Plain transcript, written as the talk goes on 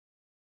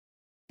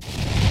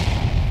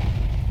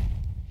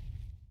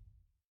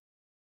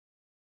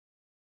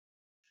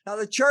Now,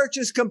 the church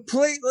is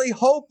completely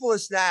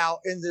hopeless now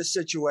in this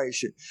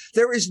situation.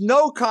 There is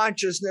no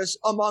consciousness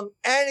among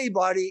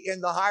anybody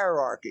in the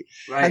hierarchy.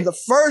 Right. And the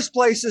first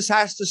place this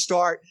has to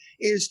start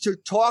is to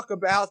talk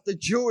about the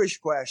Jewish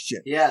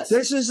question. Yes.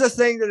 This is the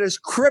thing that is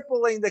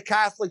crippling the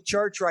Catholic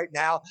Church right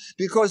now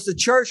because the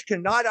church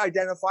cannot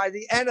identify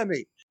the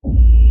enemy.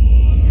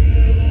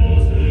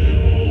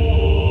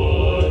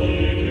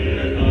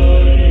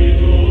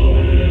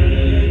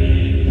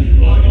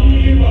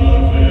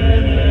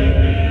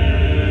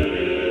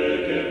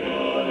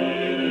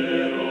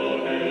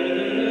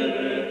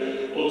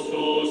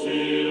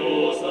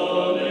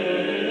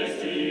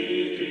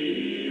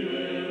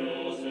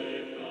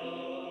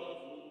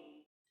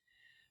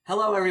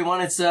 Hello,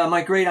 everyone. It's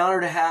my great honor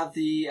to have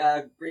the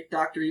great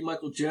Dr. E.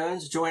 Michael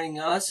Jones joining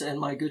us and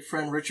my good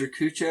friend Richard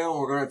Cuccio. And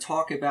we're going to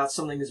talk about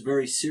something that's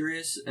very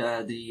serious,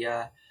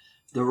 the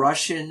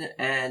Russian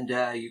and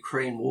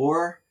Ukraine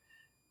war.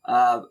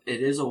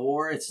 It is a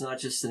war. It's not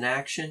just an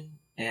action.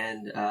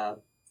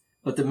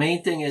 But the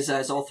main thing is,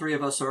 as all three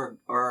of us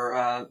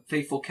are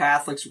faithful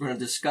Catholics, we're going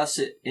to discuss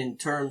it in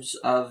terms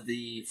of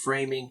the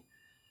framing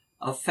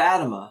of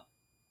Fatima.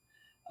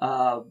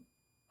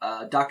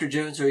 Dr.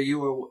 Jones,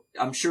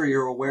 I'm sure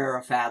you're aware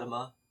of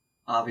Fatima,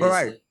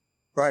 obviously.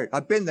 Right.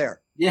 I've been there.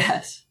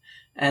 Yes.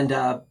 And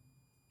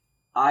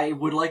I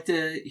would like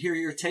to hear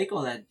your take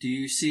on that. Do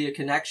you see a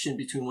connection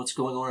between what's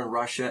going on in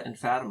Russia and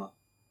Fatima?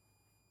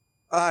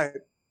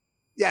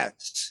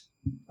 Yes.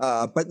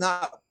 But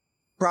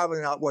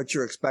probably not what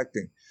you're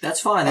expecting. That's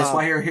fine. That's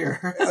why you're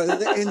here.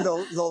 In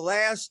the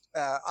last,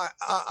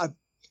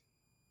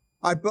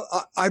 I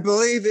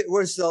believe it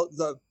was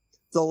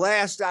the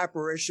last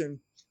apparition,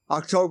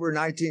 October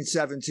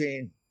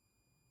 1917,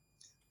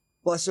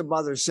 Blessed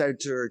Mother said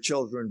to her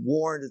children,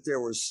 warned that there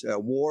was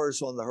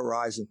wars on the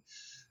horizon,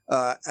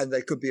 and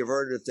they could be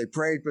averted if they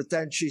prayed. But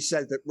then she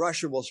said that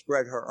Russia will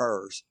spread her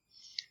errors.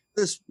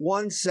 This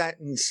one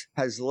sentence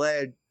has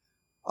led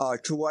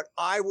to what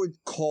I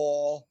would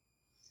call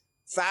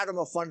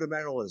Fatima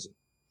fundamentalism.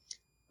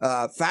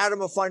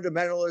 Fatima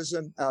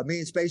fundamentalism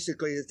means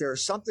basically that there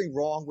is something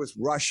wrong with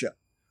Russia.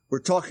 We're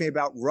talking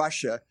about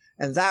Russia,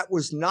 and that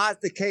was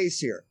not the case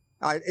here.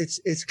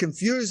 It's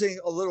confusing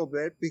a little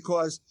bit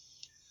because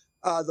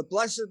the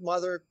Blessed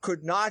Mother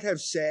could not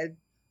have said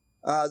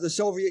the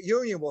Soviet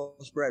Union will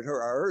spread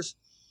her errors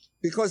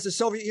because the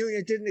Soviet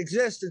Union didn't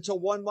exist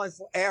until 1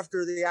 month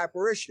after the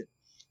apparition.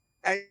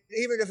 And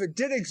even if it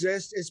did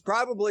exist, it's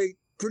probably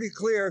pretty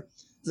clear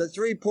the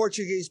three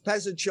Portuguese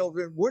peasant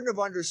children wouldn't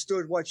have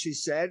understood what she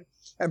said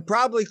and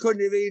probably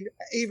couldn't have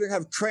even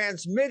have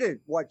transmitted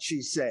what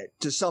she said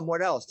to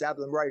someone else to have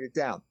them write it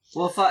down.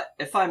 Well,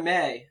 if I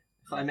may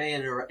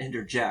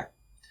interject.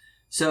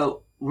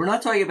 So we're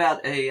not talking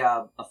about a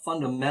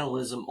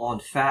fundamentalism on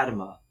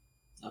Fatima.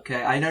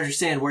 Okay, I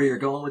understand where you're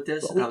going with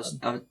this,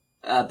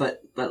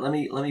 but let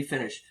me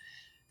finish.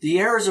 The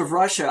errors of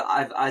Russia,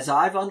 as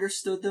I've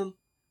understood them,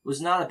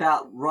 was not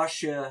about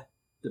Russia,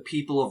 the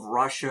people of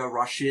Russia,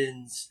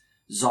 Russians,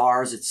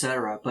 czars,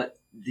 etc., but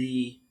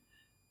the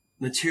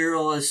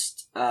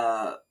materialist,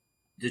 the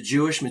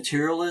Jewish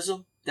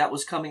materialism that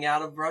was coming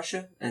out of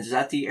Russia. And is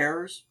that the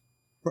errors?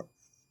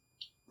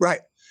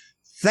 Right.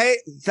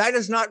 That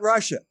is not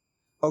Russia.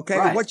 Okay.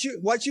 Right.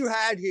 What you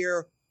had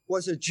here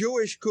was a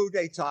Jewish coup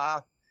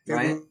d'etat.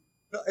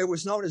 It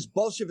was known as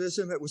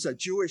Bolshevism. It was a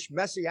Jewish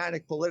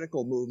messianic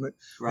political movement,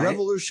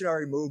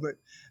 revolutionary movement,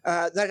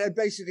 that had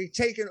basically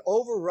taken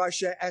over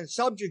Russia and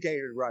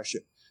subjugated Russia.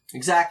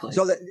 Exactly.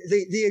 So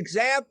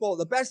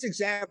the best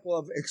example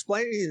of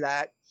explaining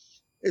that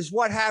is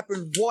what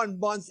happened 1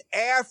 month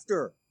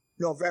after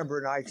November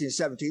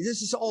 1917.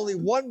 This is only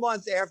 1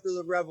 month after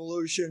the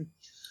revolution.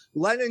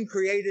 Lenin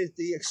created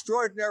the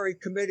Extraordinary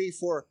Committee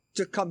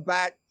to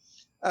combat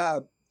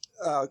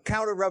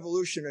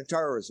counter-revolution and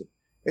terrorism.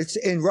 It's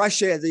in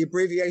Russia. The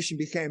abbreviation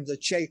became the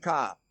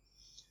Cheka.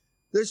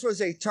 This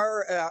was a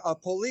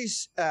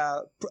police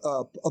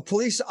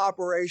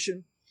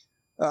operation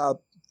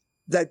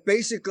that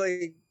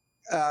basically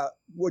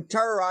would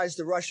terrorize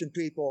the Russian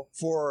people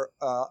for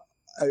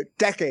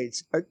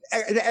decades.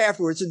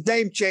 Afterwards, the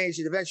name changed.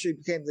 It eventually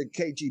became the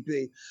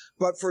KGB,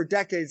 but for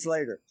decades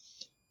later.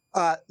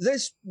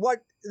 This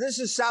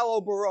is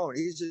Salo Baron.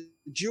 He's a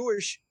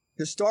Jewish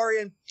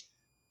historian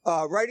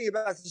writing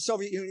about the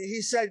Soviet Union.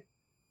 He said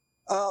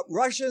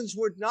Russians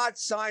would not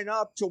sign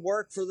up to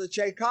work for the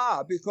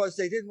Cheka because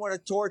they didn't want to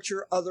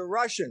torture other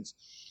Russians.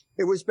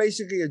 It was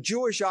basically a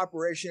Jewish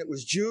operation. It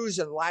was Jews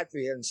and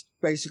Latvians,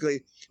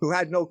 basically, who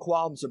had no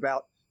qualms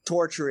about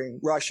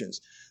torturing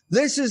Russians.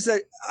 This is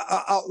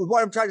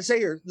what I'm trying to say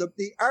here.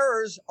 The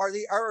errors are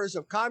the errors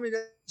of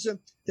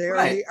communism. They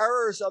are the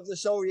errors of the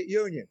Soviet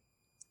Union.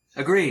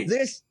 Agreed.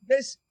 This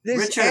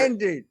Richard,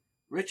 ended.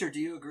 Richard,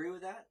 do you agree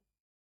with that?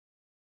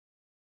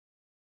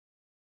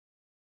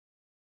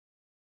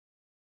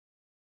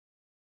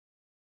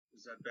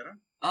 Is that better?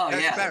 Oh,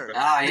 That's yeah. better.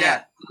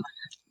 Yeah.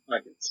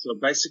 Okay, so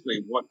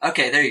basically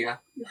Okay, there you go.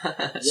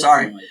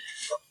 Sorry.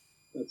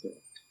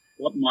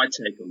 What my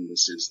take on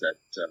this is that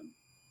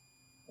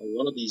a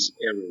lot of these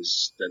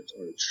errors that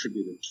are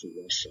attributed to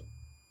Russia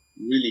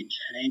really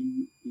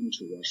came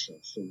into Russia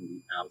from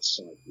the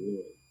outside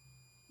world.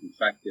 In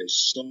fact,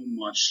 there's so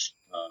much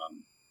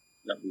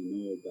that we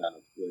know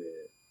about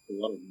where a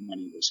lot of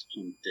money was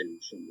pumped in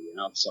from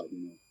the outside. You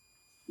know,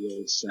 the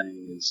old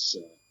saying is,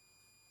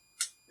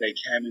 they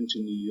came into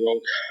New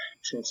York,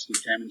 Trotsky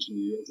came into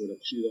New York with a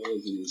few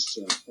dollars in his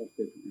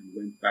pocket and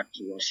went back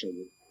to Russia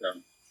with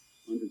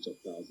hundreds of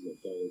thousands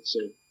of dollars. So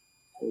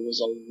there was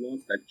a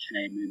lot that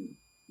came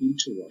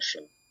into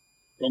Russia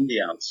from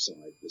the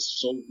outside. The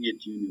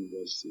Soviet Union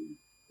was the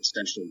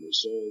essential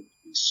result.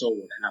 We saw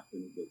what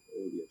happened with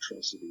all the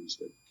atrocities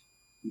that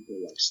people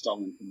like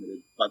Stalin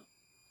committed. But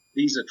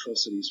these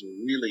atrocities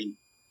were really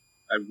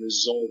a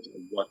result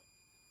of what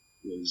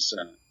was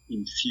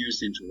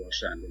infused into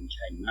Russia and then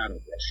came out of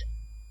Russia.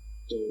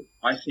 So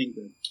I think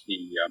that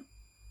the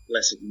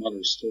Blessed Mother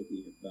is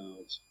talking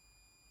about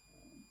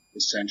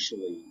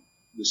essentially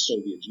the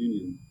Soviet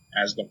Union,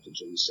 as Dr.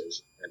 Jones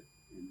says, and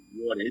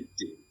what it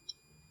did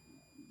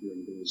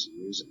during those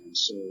years. And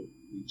so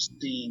we've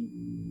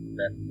seen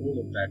that all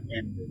of that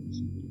ended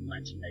in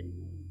 1989.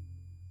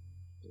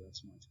 So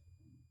that's my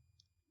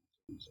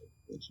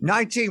take.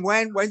 19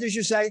 when did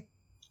you say?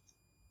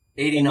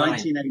 89.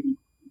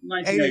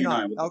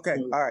 1989. With Okay,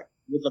 fall, all right.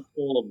 With the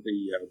fall of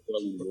the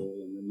Berlin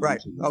Wall. And then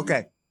Right,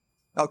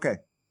 okay.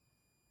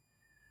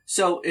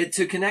 So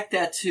to connect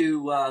that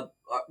to,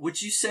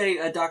 would you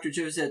say, Dr.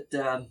 Jones,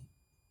 that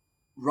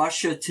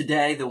Russia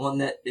today, the one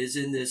that is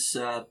in this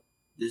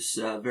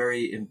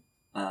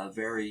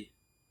very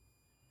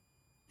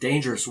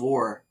dangerous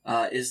war,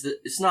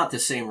 it's not the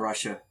same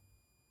Russia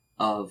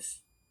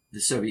of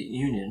the Soviet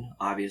Union,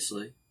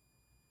 obviously.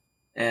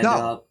 And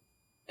No.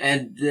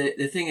 And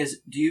the thing is,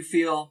 do you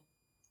feel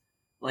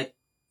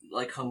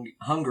like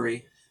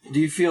Hungary? Do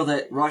you feel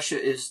that Russia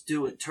is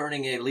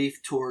turning a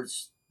leaf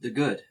towards the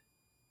good?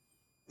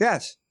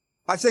 Yes.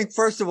 I think,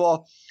 first of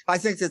all, I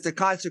think that the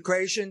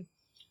consecration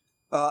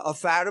of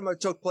Fatima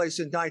took place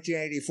in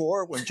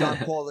 1984 when John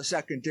Paul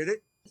II did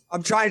it.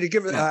 I'm trying to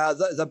give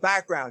the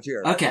background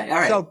here. Okay, all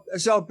right.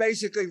 So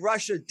basically,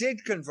 Russia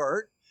did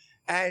convert,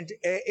 and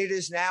it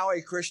is now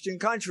a Christian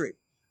country,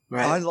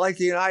 Right. unlike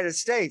the United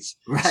States.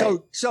 Right.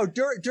 So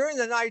during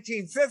the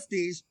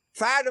 1950s,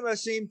 Fatima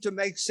seemed to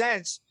make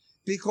sense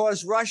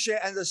because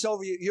Russia and the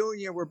Soviet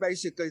Union were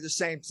basically the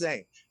same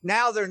thing.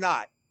 Now they're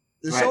not.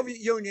 The Right. Soviet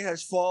Union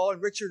has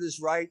fallen. Richard is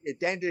right.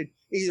 It ended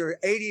either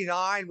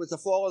 89 with the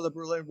fall of the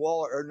Berlin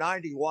Wall or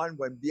 91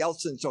 when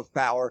Yeltsin took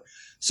power.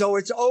 So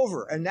it's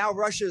over. And now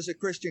Russia is a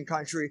Christian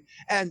country.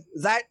 And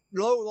that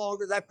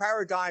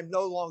paradigm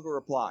no longer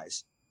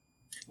applies.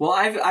 Well,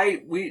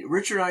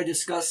 Richard and I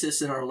discussed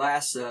this in our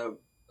last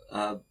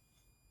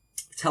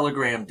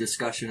Telegram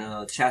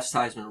discussion,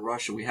 chastisement of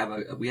Russia. We have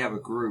a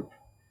group,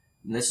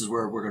 and this is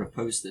where we're going to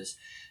post this.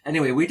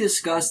 Anyway, we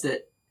discussed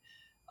that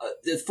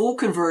the full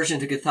conversion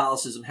to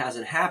Catholicism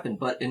hasn't happened,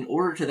 but in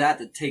order to that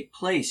to take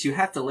place, you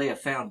have to lay a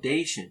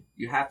foundation.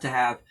 You have to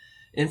have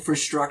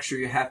infrastructure.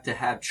 You have to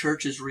have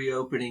churches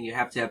reopening. You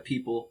have to have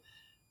people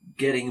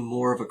getting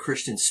more of a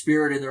Christian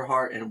spirit in their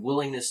heart and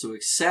willingness to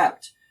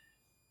accept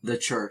the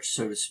church,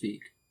 so to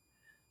speak.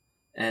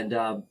 And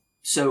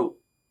so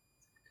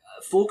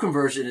full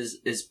conversion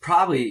is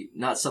probably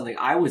not something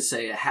I would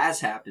say it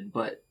has happened,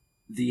 but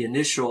the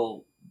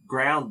initial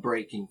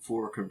groundbreaking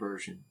for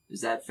conversion.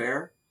 Is that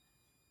fair?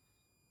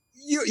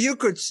 You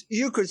could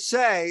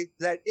say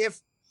that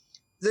if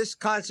this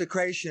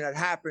consecration had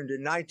happened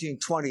in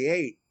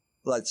 1928,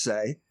 let's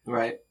say,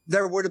 right,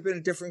 there would have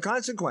been different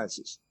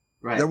consequences.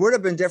 Right. There would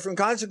have been different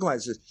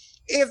consequences.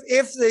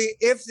 If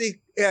the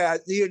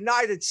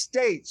United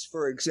States,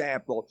 for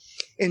example,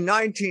 in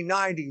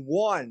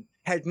 1991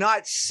 had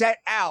not set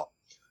out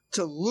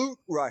to loot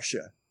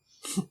Russia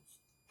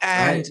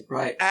and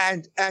right.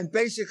 and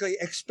basically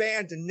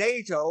expand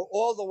NATO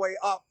all the way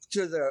up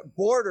to the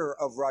border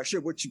of Russia,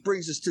 which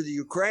brings us to the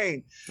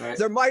Ukraine, Right.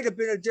 there might have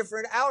been a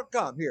different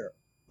outcome here.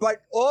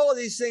 But all of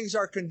these things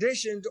are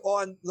conditioned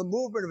on the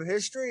movement of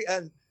history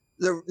and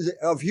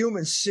of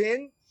human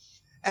sin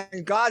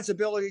and God's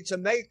ability to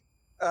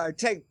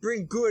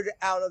bring good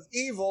out of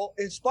evil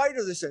in spite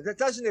of the sin. That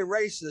doesn't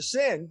erase the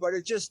sin, but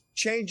it just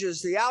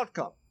changes the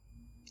outcome.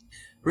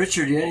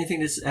 Richard, do you have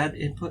anything to add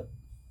input?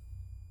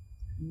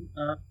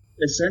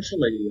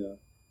 Essentially,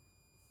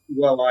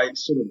 well, I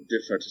sort of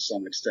differ to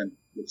some extent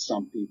with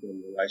some people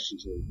in relation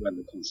to when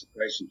the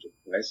consecration took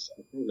place.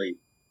 I probably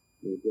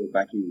will go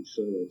back even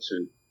further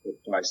to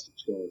Pope Pius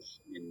XII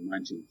in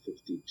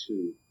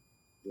 1952,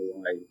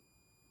 July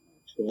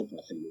 12th,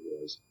 I think it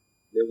was.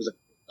 There was a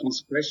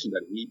consecration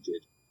that he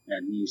did,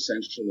 and he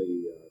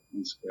essentially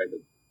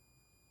consecrated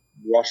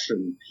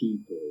Russian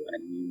people,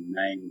 and he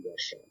named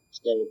Russia.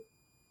 So,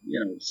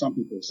 some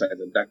people say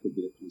that could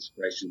be a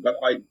consecration, but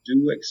I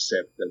do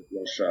accept that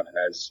Russia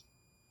has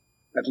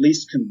at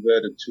least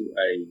converted to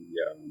a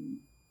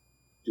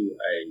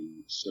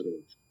sort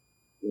of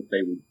what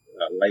they would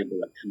label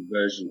a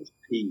conversion of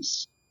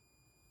peace.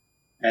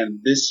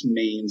 And this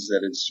means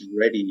that it's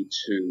ready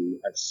to,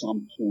 at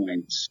some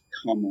point,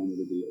 come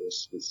under the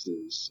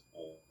auspices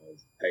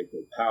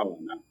papal power.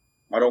 Now,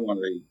 I don't want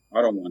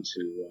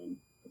to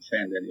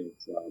offend any of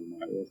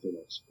my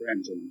Orthodox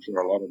friends, and I'm sure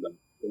a lot of them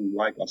don't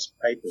like us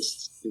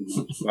papists too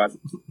much. But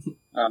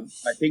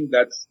I think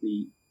that's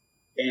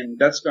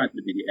going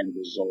to be the end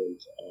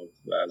result of,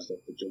 as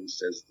Dr. Jones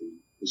says, the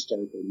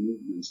historical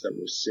movements that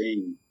we're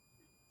seeing.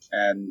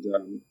 And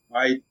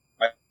I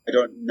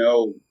don't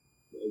know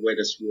where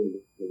this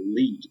will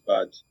lead,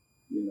 but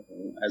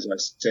as I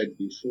said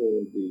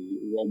before, the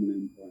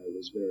Roman Empire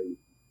was very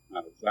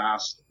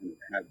vast, and it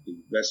had the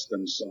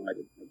western side,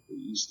 it had the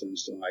eastern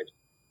side.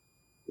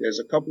 There's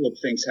a couple of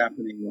things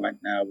happening right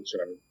now which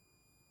are,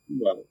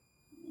 well,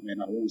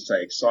 I won't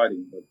say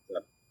exciting,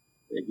 but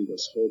they give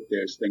us hope.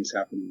 There's things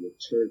happening with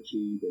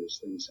Turkey. There's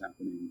things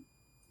happening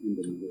in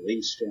the Middle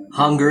East right now.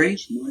 Hungary?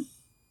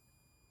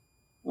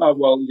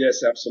 Well,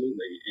 yes,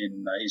 absolutely.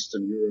 In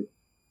Eastern Europe,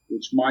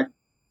 which might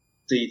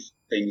see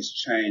things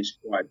change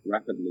quite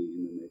rapidly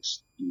in the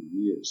next few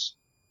years.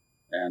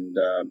 And,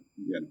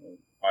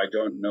 I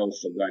don't know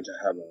if we're going to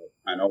have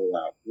an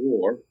all-out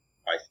war.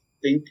 I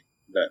think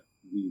that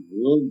we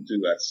will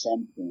do at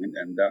some point,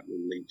 and that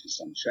will lead to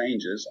some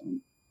changes.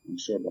 I'm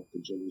sure Dr.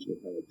 Jones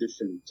will have a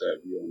different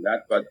view on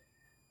that, but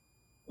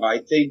I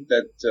think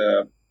that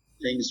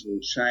things will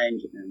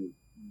change, and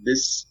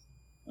this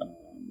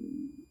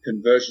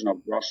conversion of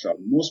Russia,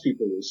 most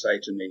people will say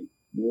to me,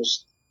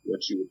 most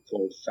what you would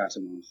call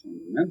Fatima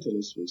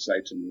fundamentalists will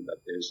say to me that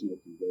there's no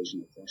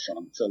conversion of Russia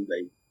until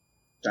they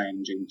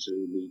change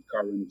into the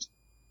current,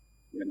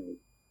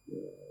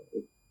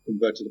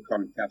 convert to the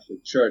current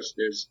Catholic Church.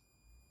 There's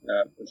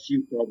a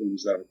few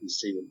problems that I can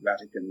see with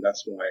Vatican.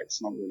 That's why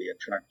it's not really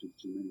attractive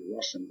to many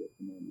Russians at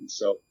the moment.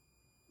 So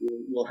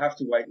we'll have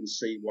to wait and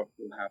see what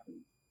will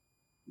happen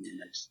in the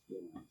next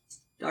year.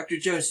 Dr.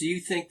 Jones, do you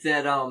think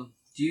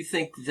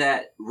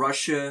that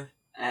Russia,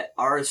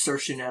 our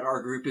assertion at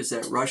our group is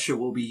that Russia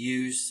will be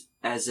used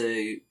as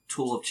a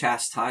tool of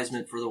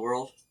chastisement for the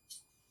world?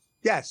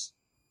 Yes.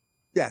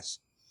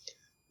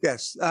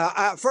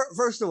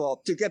 First of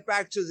all, to get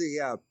back to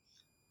the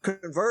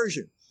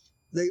conversion,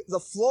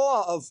 the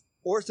flaw of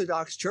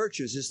Orthodox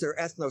churches is their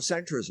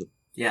ethnocentrism.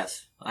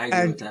 Yes, I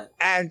agree with that.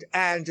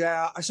 And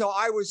so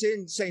I was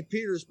in St.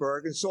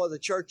 Petersburg and saw the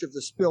Church of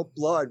the Spilt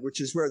Blood,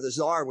 which is where the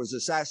Tsar was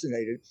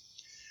assassinated.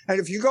 And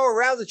if you go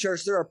around the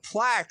church, there are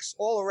plaques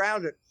all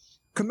around it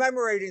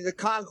commemorating the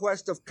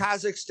conquest of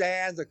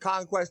Kazakhstan, the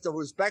conquest of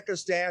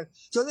Uzbekistan.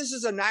 So this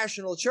is a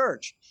national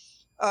church.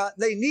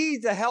 They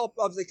need the help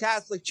of the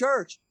Catholic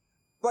Church,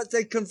 but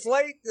they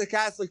conflate the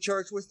Catholic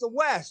Church with the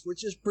West,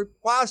 which is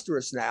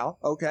preposterous now,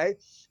 okay?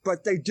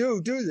 But they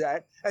do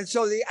that. And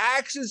so the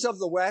actions of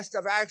the West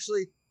have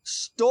actually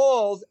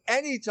stalled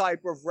any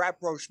type of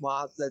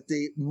rapprochement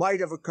that might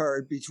have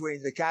occurred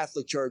between the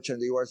Catholic Church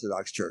and the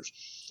Orthodox Church.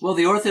 Well,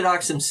 the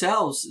Orthodox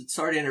themselves,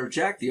 sorry to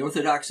interject, the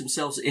Orthodox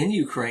themselves in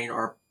Ukraine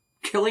are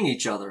killing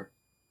each other.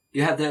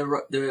 You have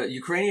the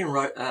Ukrainian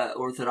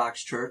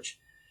Orthodox Church,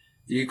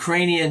 the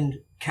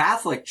Ukrainian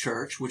Catholic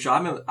Church, which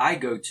I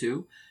go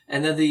to,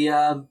 and then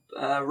the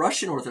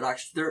Russian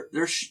Orthodox. They're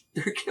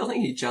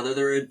killing each other.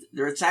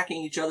 They're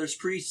attacking each other's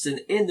priests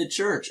in the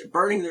church,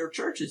 burning their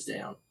churches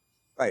down.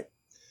 Right.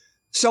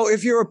 So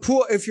if you're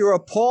a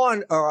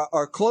pawn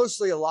or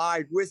closely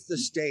allied with the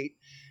state,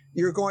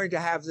 you're going to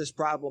have this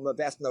problem of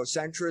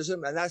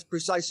ethnocentrism, and that's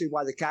precisely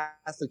why the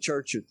Catholic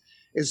Church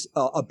is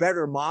a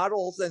better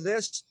model than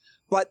this.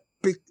 But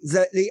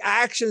the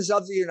actions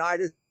of the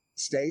United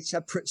States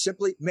have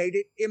simply made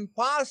it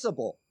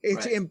impossible.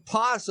 It's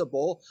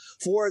impossible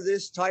for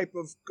this type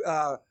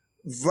of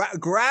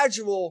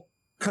gradual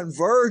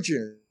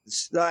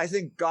convergence that I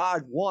think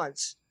God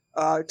wants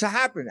to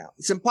happen now.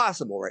 It's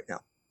impossible right now.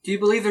 Do you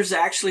believe there's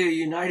actually a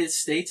United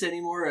States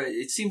anymore?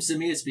 It seems to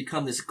me it's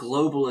become this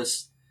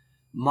globalist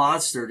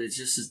monster that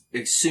just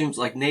assumes,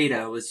 like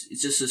NATO, it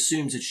just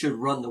assumes it should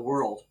run the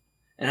world.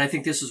 And I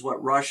think this is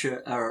what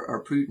Russia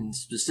or Putin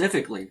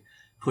specifically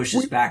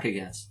pushes back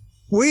against.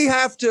 We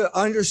have to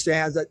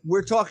understand that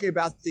we're talking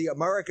about the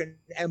American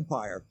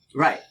empire.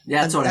 Right.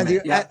 Yeah, that's what I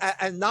meant.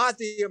 And not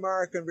the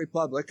American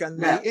Republic.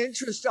 And the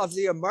interests of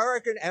the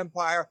American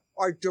empire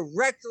are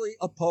directly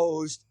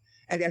opposed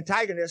and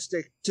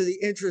antagonistic to the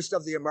interest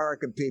of the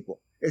American people.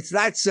 It's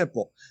that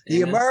simple. Amen.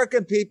 The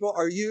American people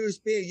are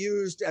being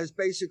used as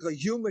basically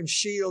human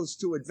shields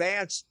to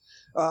advance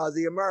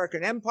the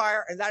American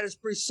empire, and that is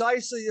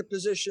precisely the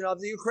position of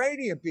the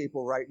Ukrainian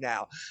people right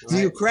now. Right.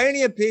 The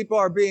Ukrainian people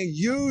are being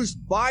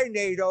used by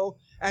NATO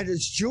and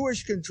its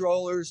Jewish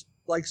controllers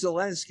like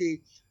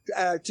Zelensky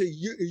to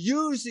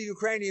use the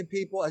Ukrainian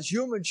people as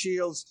human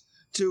shields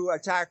to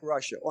attack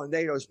Russia on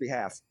NATO's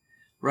behalf.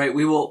 Right.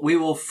 We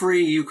will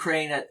free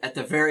Ukraine at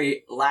the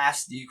very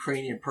last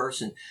Ukrainian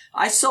person.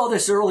 I saw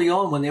this early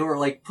on when they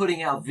were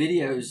putting out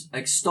videos,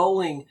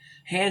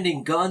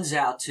 handing guns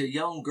out to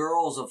young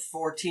girls of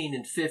 14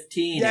 and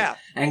 15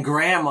 and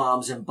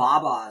grandmoms and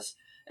babas.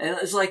 And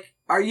it's like,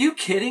 are you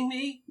kidding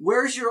me?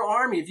 Where's your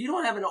army? If you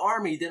don't have an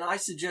army, then I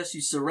suggest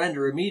you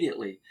surrender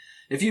immediately.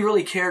 If you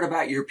really cared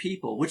about your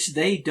people, which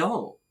they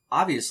don't,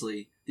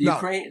 obviously. The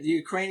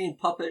Ukrainian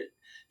puppet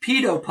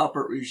pedo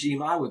puppet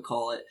regime, I would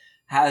call it,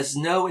 has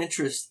no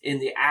interest in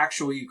the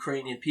actual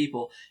Ukrainian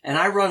people. And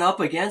I run up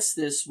against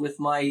this with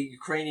my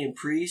Ukrainian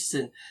priests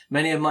and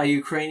many of my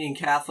Ukrainian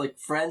Catholic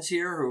friends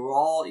here who are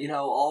all,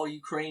 all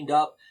Ukrained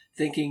up,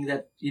 thinking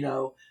that,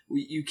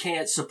 you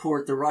can't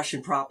support the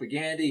Russian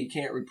propaganda. You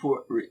can't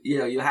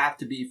you have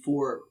to be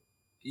for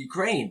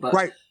Ukraine. But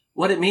Right.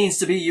 what it means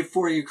to be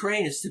for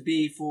Ukraine is to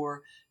be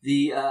for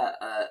the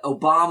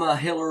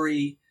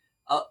Obama-Hillary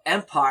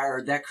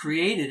empire that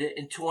created it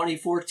in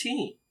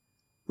 2014.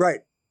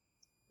 Right.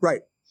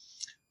 Right.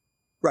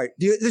 Right.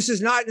 This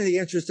is not in the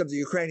interest of the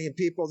Ukrainian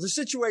people. The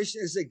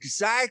situation is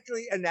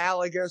exactly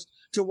analogous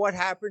to what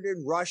happened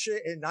in Russia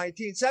in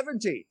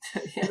 1917.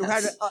 Yes. You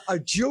had a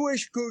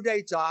Jewish coup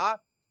d'etat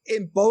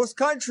in both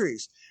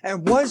countries.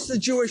 And once the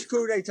Jewish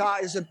coup d'etat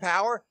is in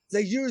power,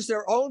 they use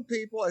their own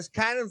people as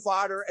cannon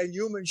fodder and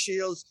human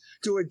shields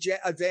to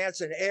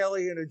advance an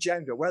alien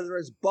agenda, whether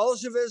it's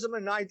Bolshevism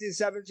in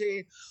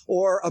 1917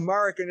 or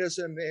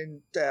Americanism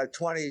in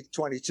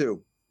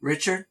 2022.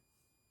 Richard?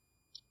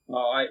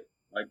 I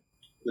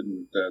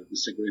couldn't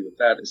disagree with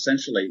that.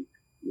 Essentially,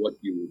 what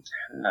you would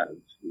have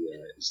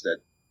here is that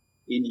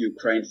in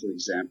Ukraine, for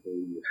example,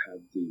 you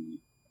have the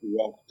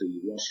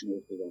Russian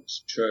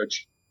Orthodox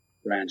Church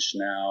branch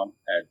now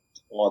at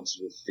odds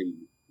with the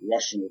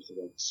Russian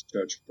Orthodox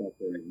Church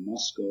proper in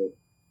Moscow,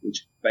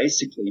 which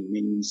basically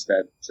means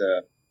that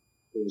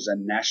there is a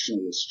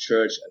nationalist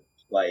church at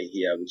play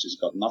here, which has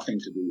got nothing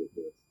to do with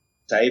the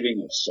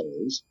saving of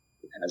souls.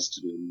 It has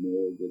to do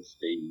more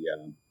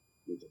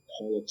with the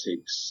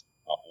politics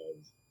of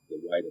the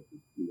way that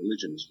the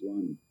religion is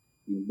run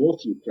in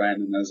both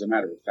Ukraine and, as a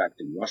matter of fact,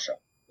 in Russia.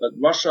 But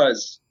Russia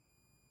is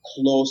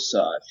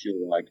closer, if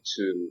you like,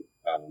 to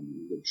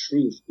the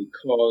truth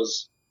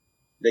because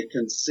they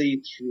can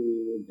see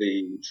through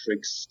the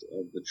tricks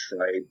of the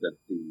trade that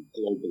the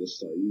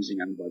globalists are using.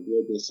 And by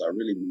globalists, I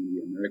really mean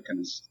the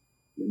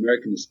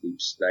Americanist deep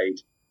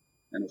state.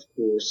 And of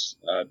course,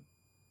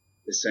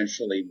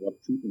 essentially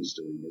what Putin's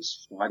doing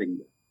is fighting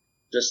them.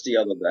 Just the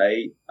other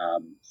day,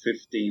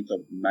 15th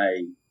of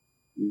May,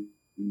 you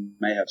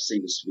may have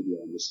seen this video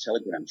on this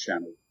Telegram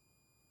channel.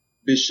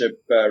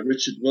 Bishop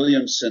Richard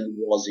Williamson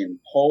was in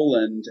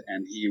Poland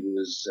and he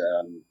was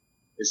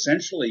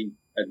essentially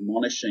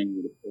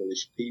admonishing the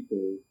Polish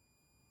people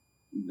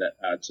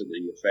that to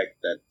the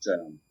effect that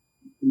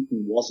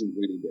Putin wasn't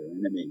really their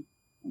enemy.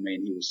 I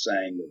mean, he was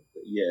saying that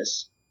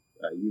yes,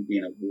 you've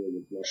been at war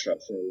with Russia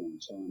for a long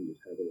time.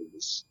 You've had all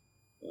this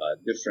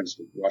difference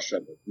with Russia,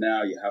 but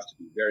now you have to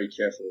be very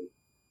careful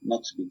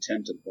not to be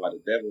tempted by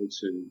the devil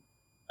to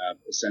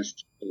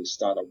essentially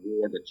start a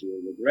war that you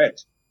will regret,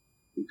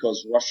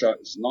 because Russia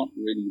is not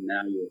really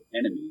now your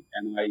enemy.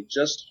 And I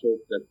just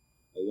hope that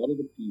a lot of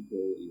the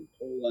people in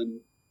Poland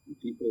and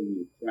people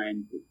in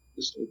Ukraine would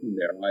just open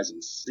their eyes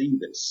and see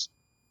this.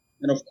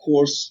 And of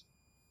course,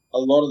 a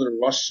lot of the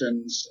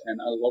Russians and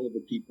a lot of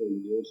the people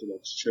in the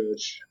Orthodox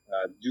Church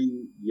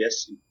do,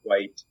 yes,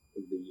 equate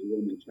the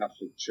Roman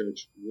Catholic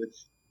Church with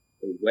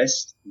the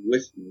West,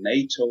 with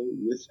NATO,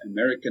 with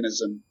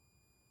Americanism,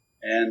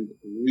 and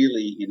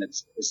really in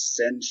its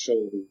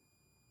essential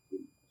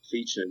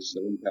features,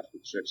 the Roman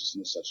Catholic Church is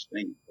no such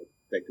thing. But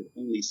they could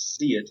only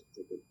see it,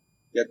 they could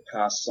get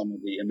past some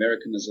of the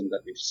Americanism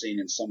that we've seen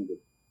in some of the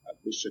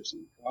bishops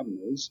and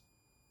cardinals,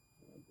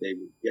 they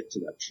would get to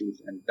that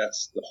truth, and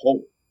that's the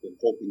hope. We're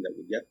hoping that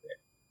we get there.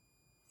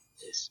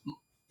 Yes.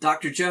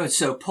 Dr. Jones,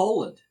 so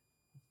Poland,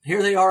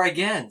 here they are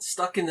again,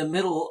 stuck in the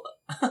middle.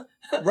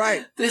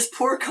 Right. This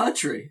poor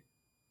country.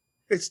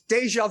 It's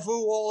deja vu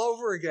all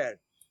over again.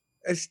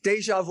 It's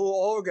deja vu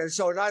all over again.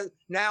 So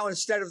now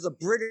instead of the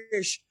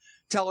British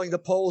telling the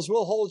Poles,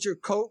 we'll hold your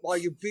coat while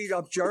you beat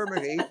up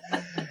Germany,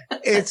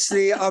 it's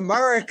the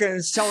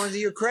Americans telling the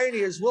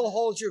Ukrainians, we'll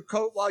hold your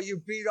coat while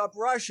you beat up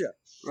Russia.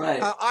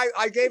 Right.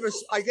 I gave a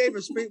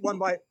speech when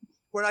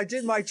I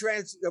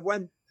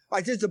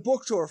did the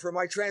book tour for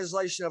my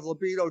translation of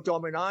Libido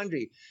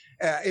Dominandi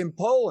in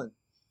Poland.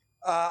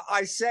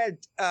 I said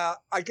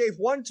I gave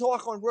one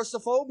talk on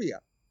Russophobia,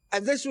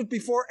 and this was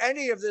before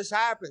any of this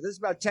happened. This is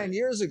about 10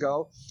 years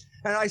ago,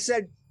 and I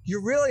said you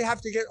really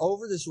have to get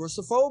over this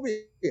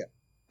Russophobia.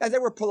 And they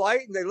were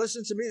polite and they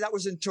listened to me. That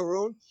was in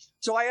Torun.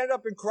 So I ended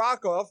up in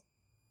Krakow,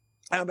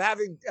 and I'm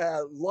having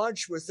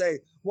lunch with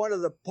one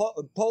of the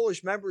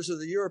Polish members of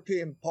the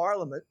European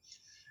Parliament.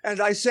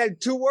 And I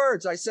said two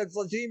words. I said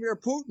Vladimir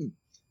Putin.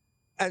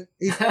 And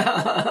he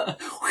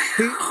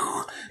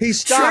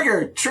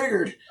stopped.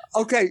 Triggered.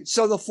 Okay,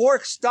 so the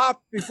fork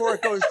stopped before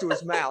it goes to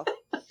his mouth.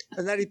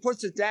 And then he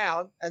puts it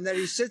down, and then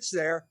he sits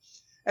there.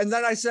 And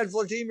then I said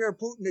Vladimir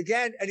Putin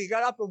again, and he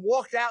got up and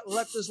walked out and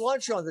left his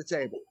lunch on the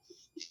table.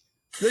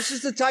 This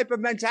is the type of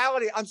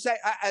mentality I'm saying.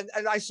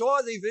 And I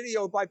saw the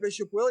video by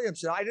Bishop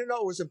Williamson. I didn't know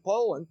it was in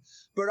Poland,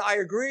 but I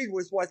agreed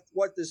with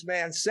what this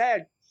man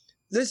said.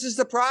 This is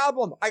the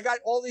problem. I got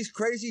all these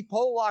crazy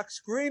Polacks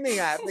screaming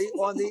at me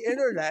on the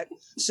internet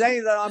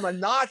saying that I'm a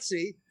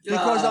Nazi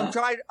because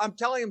I'm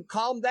telling them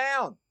calm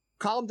down.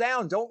 calm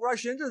down. Don't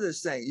rush into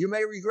this thing. You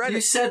may regret You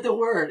it. said the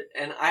word,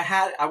 and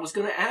I was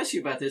going to ask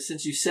you about this.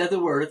 Since you said the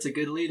word, it's a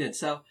good lead-in.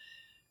 So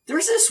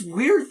there's this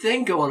weird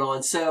thing going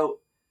on. So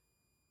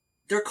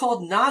they're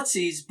called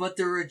Nazis, but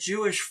they're a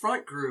Jewish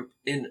front group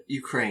in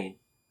Ukraine,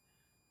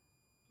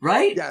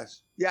 right?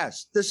 Yes,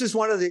 yes. This is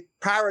one of the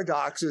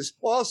paradoxes.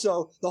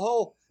 Also,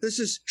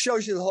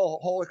 shows you the whole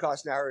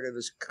Holocaust narrative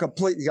is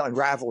completely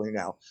unraveling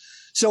now.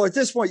 So at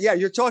this point, yeah,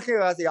 you're talking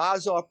about the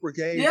Azov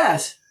Brigade.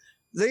 Yes.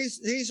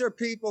 These are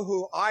people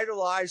who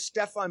idolized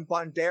Stefan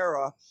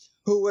Bandera,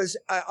 who was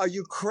a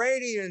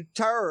Ukrainian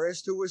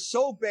terrorist who was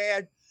so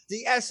bad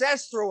the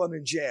SS threw him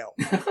in jail.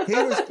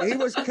 He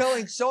was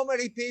killing so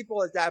many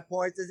people at that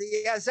point that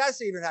the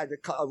SS even had to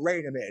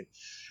rein him in.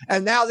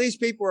 And now these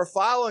people are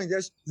following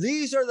this.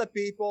 These are the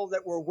people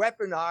that were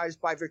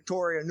weaponized by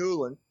Victoria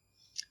Nuland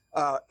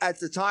at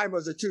the time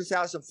of the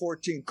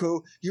 2014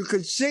 coup. You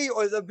can see,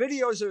 or the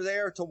videos are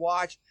there to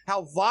watch,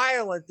 how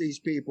violent these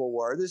people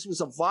were. This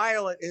was a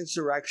violent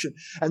insurrection.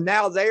 And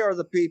now they are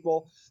the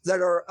people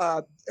that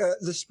are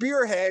the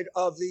spearhead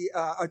of the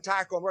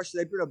attack on Russia.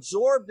 They've been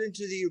absorbed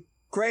into the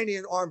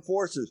Ukrainian armed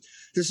forces.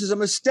 This is a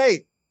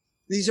mistake.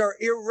 This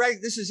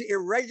is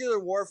irregular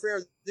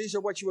warfare. These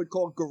are what you would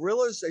call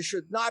guerrillas. They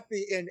should not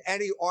be in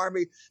any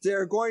army.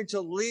 They're going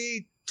to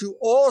lead to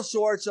all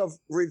sorts of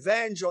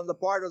revenge on the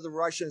part of the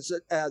Russians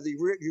that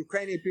the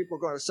Ukrainian people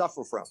are going to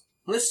suffer from.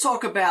 Let's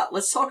talk about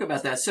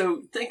that.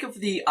 So think of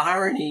the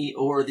irony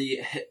or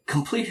the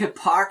complete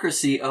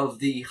hypocrisy of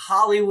the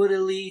Hollywood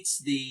elites,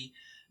 the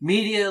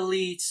media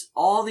elites,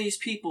 all these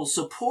people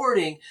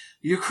supporting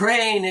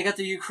Ukraine. They got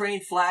the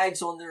Ukraine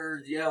flags on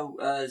their,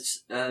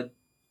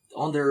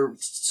 on their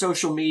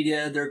social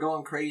media. They're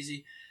going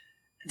crazy.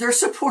 They're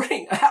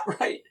supporting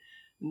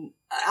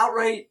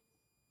outright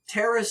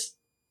terrorists,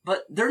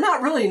 but they're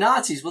not really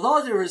Nazis. With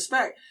all due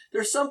respect,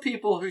 there's some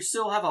people who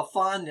still have a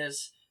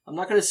fondness. I'm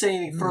not going to say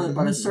anything further,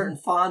 but a certain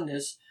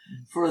fondness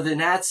for the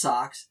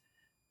Natsocks.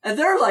 And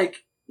they're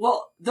like,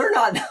 well, they're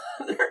not,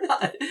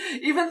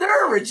 even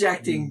they're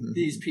rejecting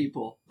these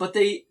people. But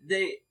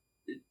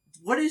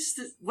what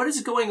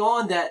is going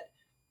on that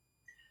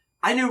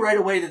I knew right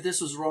away that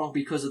this was wrong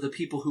because of the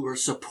people who were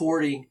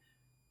supporting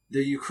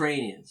the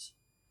Ukrainians,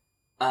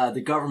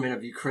 the government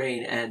of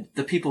Ukraine, and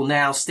the people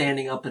now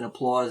standing up and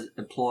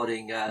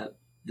applauding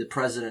the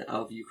president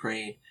of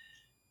Ukraine.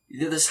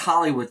 This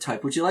Hollywood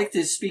type. Would you like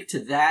to speak to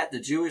that, the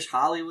Jewish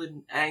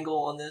Hollywood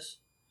angle on this?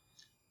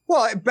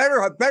 Well,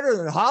 better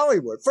than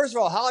Hollywood. First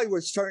of all,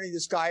 Hollywood's turning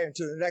this guy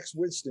into the next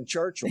Winston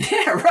Churchill.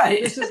 Yeah,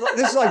 right. This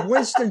is like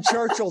Winston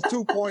Churchill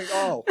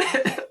 2.0.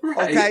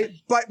 Right.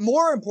 Okay, but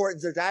more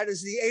important than that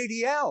is the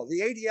ADL. The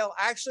ADL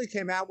actually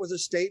came out with a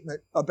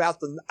statement about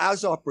the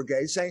Azov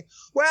Brigade saying,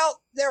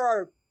 well, there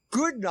are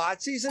good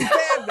Nazis and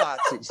bad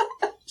Nazis.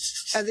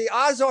 And the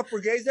Azov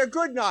Brigade, they're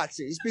good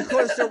Nazis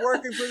because they're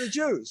working for the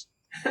Jews.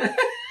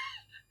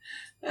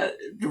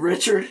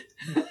 Richard?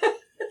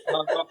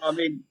 I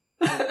mean,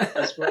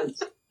 as far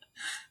as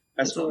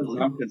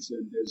I'm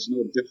concerned, there's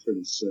no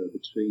difference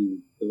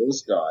between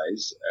those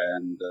guys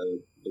and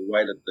the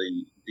way that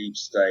the deep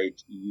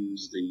state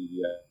used the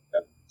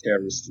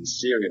terrorists in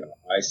Syria,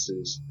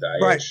 ISIS,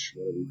 Daesh,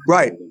 whatever you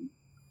call them.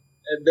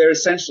 They're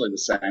essentially the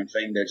same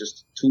thing. They're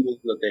just tools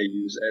that they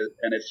use.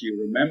 And if you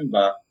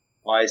remember,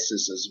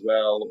 ISIS as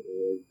well,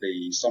 or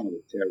some of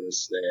the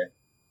terrorists there,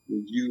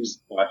 were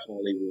used by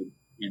Hollywood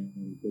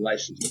in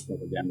relation to the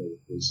propaganda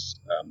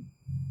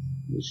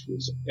which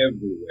was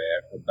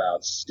everywhere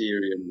about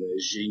Syrian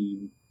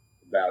regime,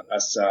 about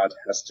Assad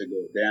has to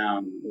go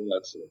down, all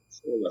that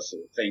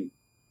sort of thing.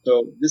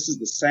 So this is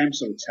the same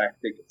sort of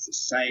tactic. It's the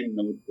same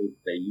notebook.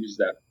 They use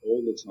that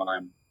all the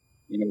time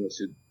in order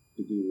to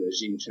do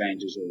regime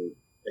changes or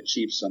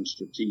achieve some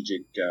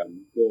strategic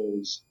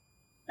goals.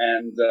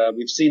 And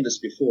we've seen this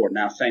before.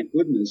 Now, thank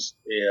goodness,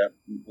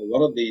 a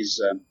lot of these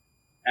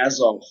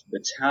Azov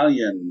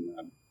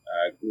battalion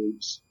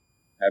groups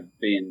have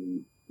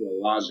been, to a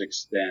large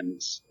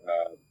extent,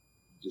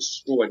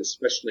 destroyed,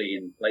 especially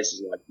in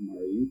places like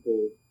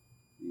Mariupol,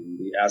 in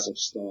the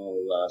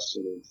Azov-style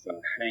sort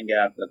of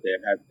hangout that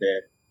they've had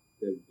there.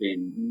 They've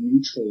been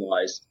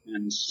neutralized,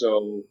 and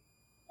so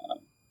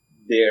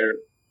their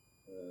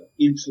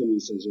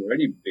influence has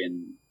already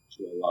been,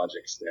 to a large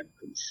extent,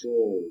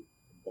 controlled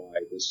by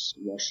this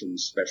Russian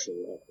special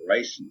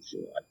operation, if you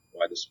like,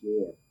 by this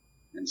war.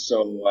 And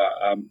so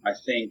I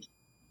think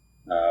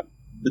that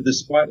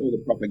despite all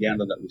the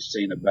propaganda that we've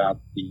seen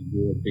about the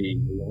war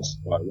being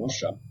lost by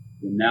Russia,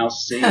 we're now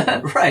seeing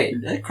right.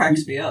 That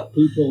cracks me up.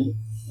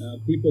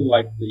 People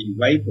like the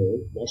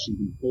Weibo,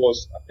 Washington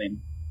Post, I think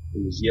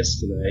it was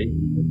yesterday, in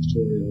an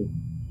editorial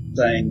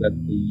saying that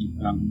the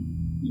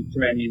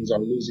Ukrainians are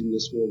losing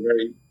this war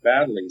very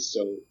badly.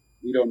 So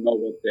we don't know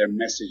what their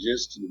message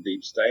is to the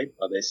deep state.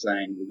 Are they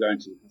saying we're going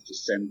to have to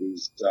send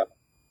these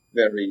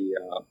very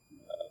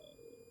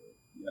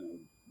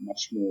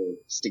much more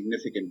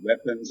significant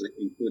weapons,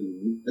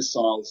 including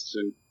missiles,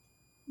 to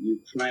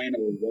Ukraine,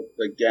 or what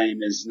the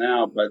game is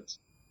now? But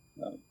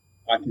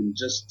I can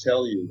just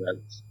tell you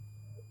that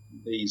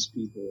these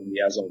people in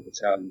the Azov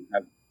battalion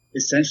have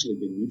essentially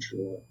been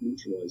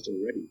neutralized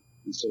already.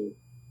 And so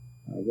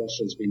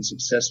Russia has been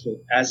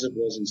successful, as it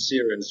was in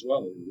Syria as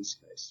well in this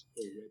case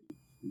already.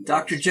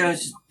 Dr.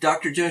 Jones,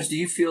 do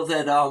you feel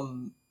that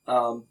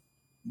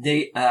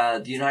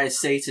the United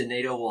States and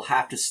NATO will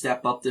have to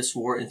step up this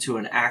war into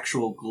an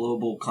actual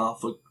global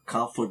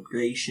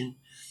conflagration?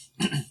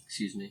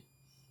 Excuse me.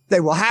 They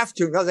will have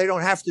to. No, they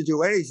don't have to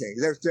do anything.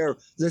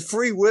 The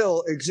free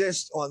will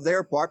exists on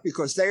their part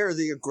because they are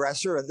the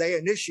aggressor and they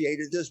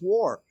initiated this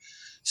war.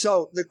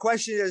 So the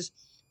question is,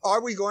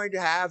 are we going to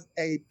have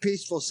a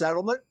peaceful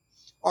settlement?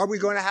 Are we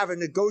going to have a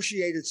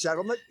negotiated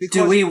settlement?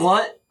 Because do we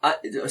want,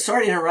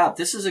 sorry to interrupt.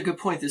 This is a good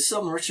point. This is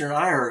something Richard and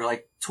I are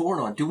like torn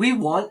on. Do we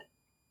want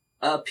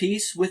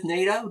peace with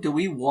NATO? Do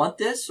we want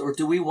this? Or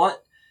do we want,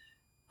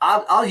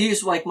 I'll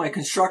use like my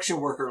construction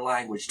worker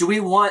language. Do we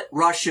want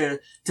Russia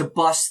to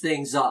bust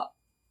things up?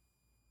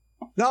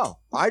 No,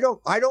 I don't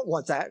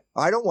want that.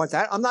 I don't want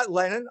that. I'm not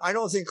Lenin. I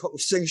don't think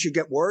things should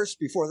get worse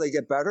before they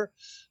get better.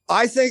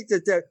 I think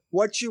that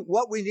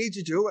what we need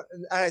to do,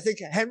 and I think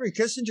Henry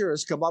Kissinger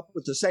has come up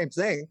with the same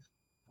thing.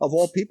 Of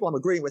all people, I'm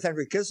agreeing with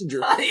Henry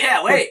Kissinger.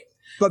 Yeah, wait.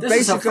 But this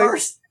basically, is a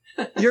first.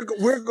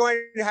 we're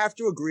going to have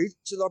to agree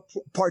to the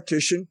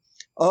partition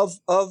of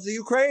the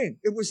Ukraine.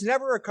 It was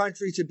never a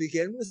country to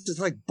begin with. It's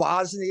like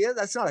Bosnia.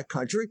 That's not a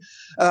country.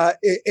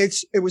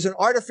 It was an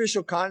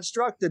artificial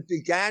construct that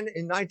began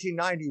in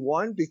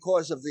 1991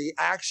 because of the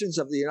actions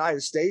of the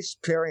United States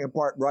tearing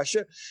apart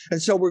Russia. And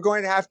so we're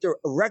going to have to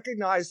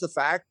recognize the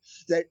fact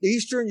that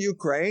Eastern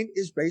Ukraine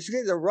is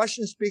basically the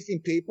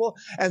Russian-speaking people,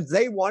 and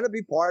they want to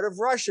be part of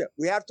Russia.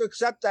 We have to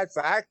accept that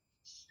fact.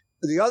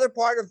 The other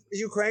part of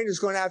Ukraine is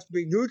going to have to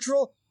be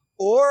neutral.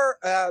 Or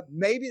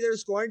maybe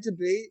there's going to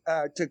be,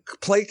 to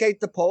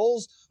placate the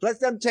Poles, let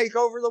them take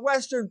over the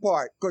western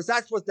part, because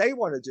that's what they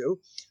want to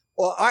do.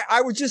 Well,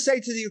 I would just say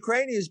to the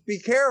Ukrainians, be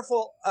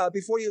careful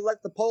before you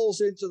let the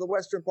Poles into the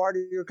western part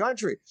of your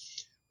country.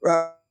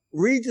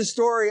 Read the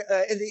story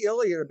in the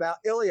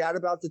Iliad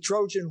about the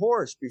Trojan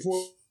horse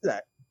before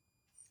that.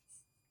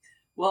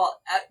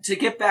 Well, to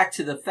get back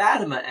to the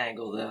Fatima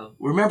angle, though,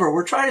 remember,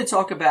 we're trying to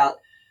talk about,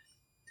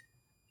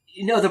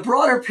 you know, the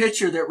broader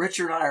picture that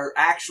Richard and I are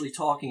actually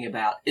talking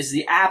about is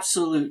the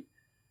absolute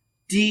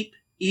deep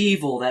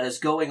evil that is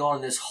going on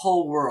in this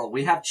whole world.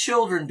 We have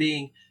children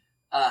being,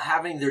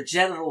 having their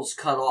genitals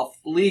cut off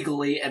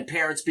legally and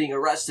parents being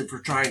arrested for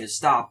trying to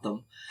stop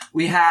them.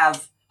 We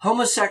have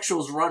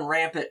homosexuals run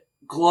rampant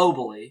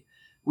globally.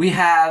 We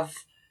have,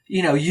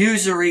 you know,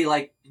 usury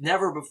like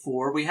never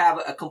before. We have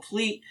a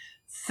complete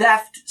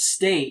theft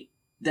state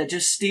that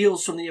just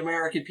steals from the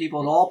American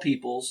people and all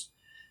peoples.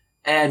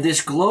 And this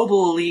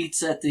global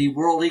elites at the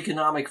World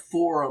Economic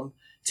Forum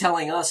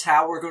telling us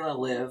how we're going to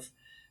live.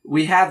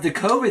 We have the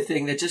COVID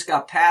thing that just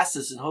got past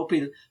us, and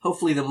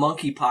hopefully the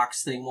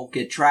monkeypox thing won't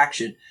get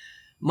traction.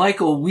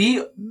 Michael,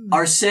 we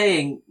are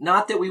saying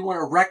not that we want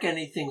to wreck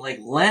anything like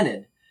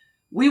Lenin.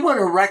 We want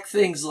to wreck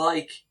things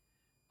like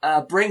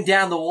bring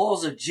down the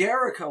walls of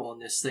Jericho on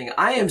this thing.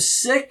 I am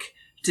sick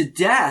to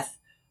death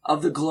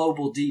of the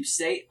global deep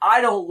state. I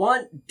don't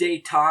want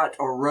détente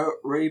or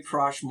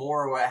rapprochement,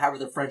 or however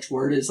the French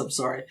word is. I'm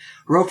sorry.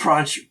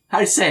 Rapprochement. How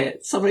do you say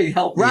it? Somebody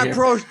help me here.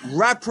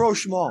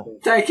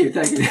 Rapprochement. Thank you.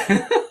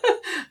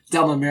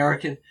 Dumb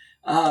American.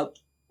 I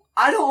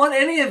don't want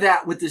any of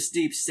that with this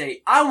deep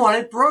state. I want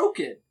it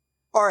broken.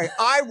 All right.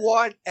 I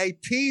want a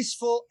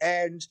peaceful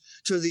end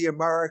to the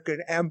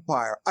American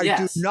empire. I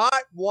do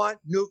not want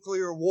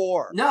nuclear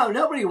war. No,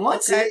 nobody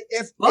wants it.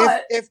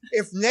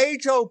 If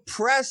NATO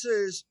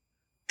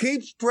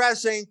keeps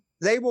pressing,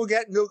 they will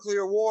get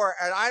nuclear war.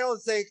 And I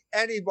don't think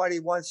anybody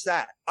wants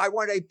that. I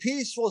want a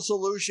peaceful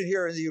solution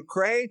here in the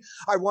Ukraine.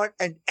 I want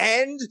an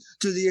end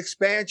to the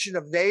expansion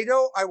of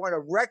NATO. I want to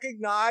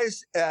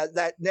recognize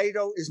that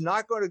NATO is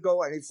not going to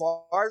go any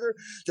farther,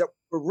 that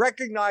we're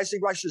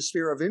recognizing Russia's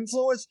sphere of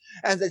influence,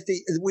 and that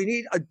we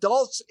need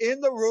adults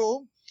in the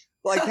room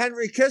like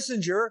Henry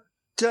Kissinger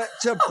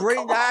to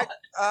bring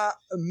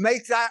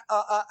make that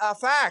a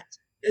fact.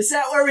 Is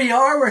that where we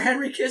are, where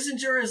Henry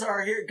Kissinger is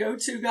our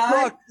go-to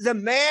guy? Look,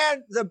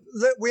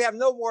 we have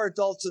no more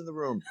adults in the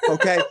room,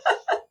 okay?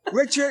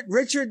 Richard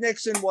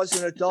Nixon was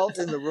an adult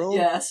in the room.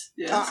 Yes.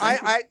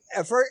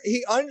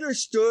 He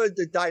understood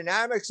the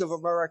dynamics of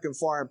American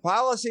foreign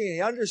policy, and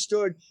he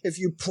understood if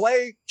you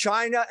play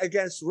China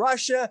against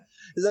Russia,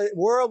 the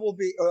world will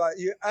be,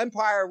 your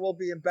empire will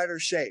be in better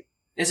shape.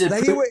 Is it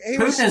Putin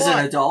is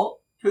an adult?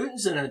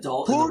 Putin's an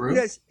adult in the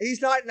room. He's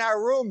not in our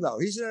room, though.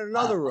 He's in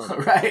another room.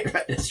 Right.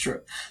 That's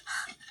true.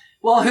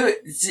 Well,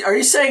 are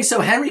you saying so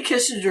Henry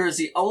Kissinger is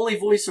the only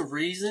voice of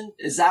reason?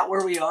 Is that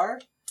where we are?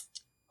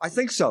 I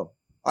think so.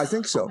 Oh,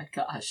 my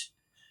gosh.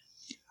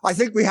 I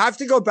think we have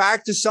to go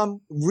back to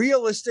some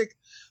realistic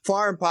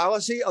foreign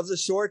policy of the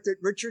sort that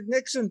Richard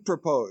Nixon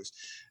proposed.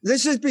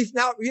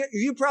 Now,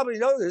 you probably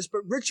know this,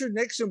 but Richard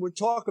Nixon would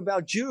talk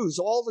about Jews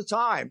all the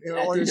time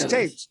on his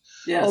tapes.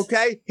 Yes.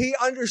 Okay? He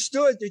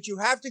understood that you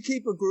have to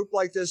keep a group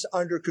like this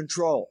under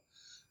control.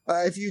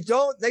 If you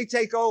don't, they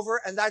take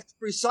over. And that's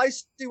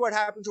precisely what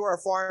happened to our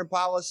foreign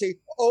policy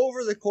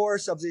over the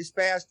course of these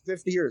past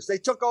 50 years. They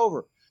took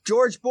over.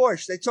 George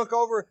Bush, they took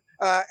over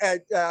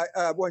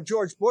when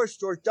George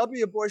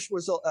W. Bush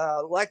was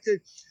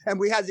elected, and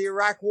we had the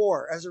Iraq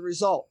War as a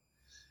result.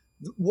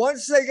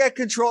 Once they get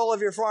control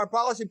of your foreign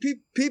policy,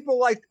 people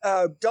like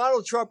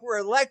Donald Trump were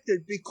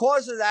elected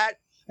because of that.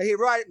 And he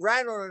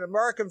ran on an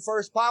American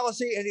first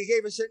policy, and he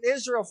gave us an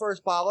Israel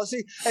first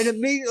policy, and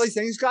immediately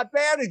things got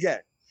bad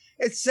again.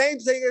 It's same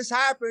thing has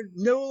happened.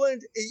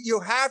 Nuland, you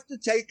have to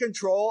take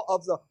control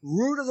of the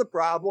root of the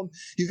problem.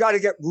 You got to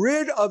get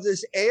rid of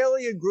this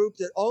alien group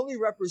that only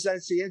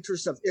represents the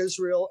interests of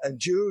Israel and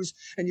Jews.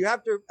 And you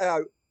have to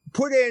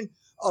put in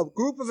a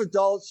group of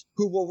adults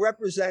who will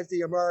represent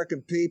the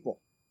American people.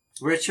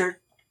 Richard?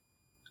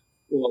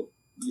 Well,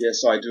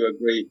 yes, I do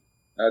agree.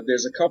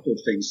 There's a couple of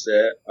things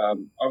there.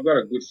 I've got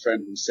a good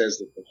friend who says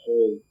that the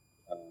whole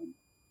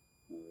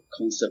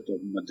concept of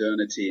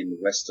modernity in the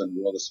Western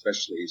world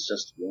especially is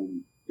just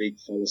one big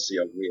fallacy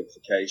of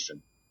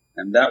reification.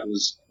 And that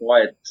was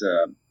quite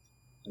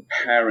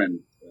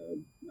apparent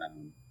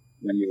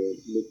when you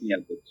were looking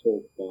at the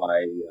talk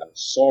by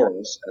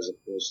Soros as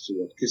opposed to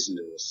what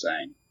Kissinger was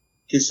saying.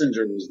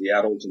 Kissinger was the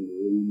adult in the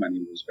room, and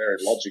he was very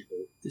logical.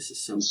 This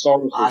is so and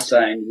Soros was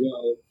saying,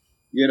 well,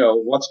 you know,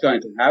 what's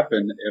going to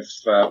happen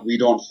if we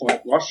don't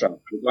fight Russia?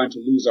 We're going to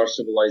lose our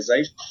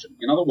civilization.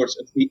 In other words,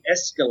 if we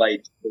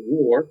escalate the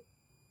war,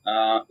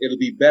 it'll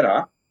be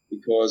better,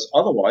 because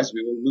otherwise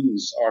we will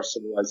lose our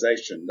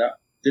civilization. That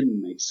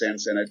didn't make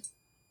sense, and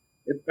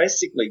it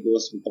basically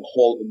goes with the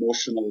whole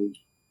emotional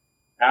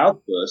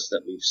outburst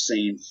that we've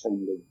seen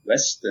from the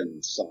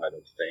Western side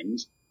of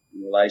things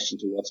in relation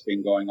to what's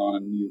been going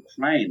on in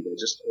Ukraine. They're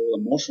just all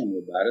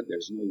emotional about it.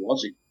 There's no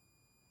logic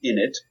in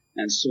it.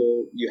 And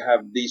so you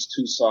have these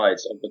two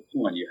sides of the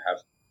coin. You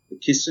have the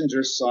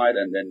Kissinger side,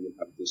 and then you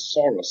have the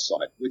Soros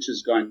side. Which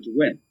is going to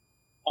win?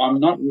 I'm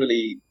not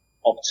really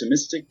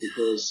optimistic,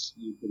 because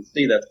you can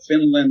see that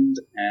Finland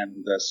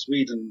and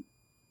Sweden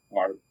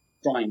are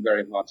trying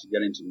very hard to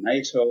get into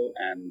NATO,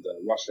 and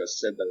Russia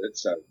said that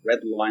it's a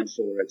red line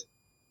for it.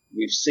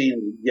 We've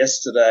seen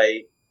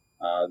yesterday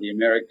the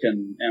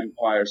American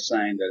empire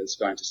saying that it's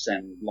going to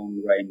send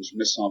long-range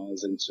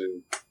missiles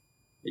into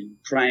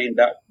Ukraine.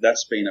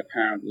 That's been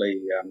apparently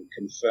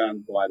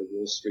confirmed by the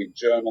Wall Street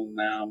Journal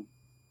now.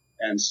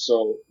 And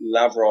so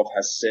Lavrov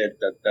has said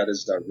that that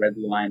is the red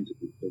line.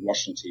 The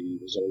Russian TV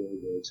was all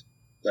over it,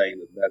 saying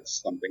that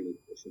that's something that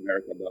if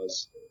America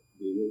does,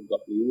 we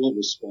will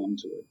respond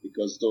to it,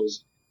 because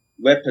those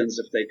weapons,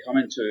 if they come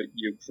into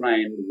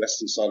Ukraine, the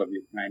western side of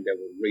Ukraine, they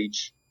will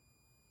reach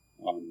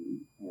our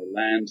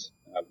land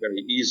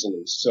very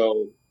easily.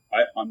 So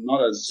I'm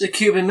not as... It's a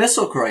Cuban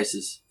Missile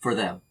Crisis for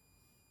them.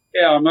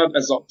 Yeah, I'm not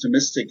as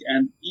optimistic.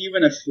 And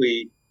even if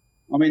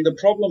the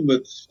problem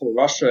for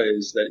Russia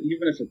is that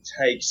even if it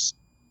takes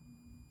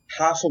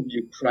half of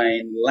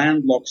Ukraine,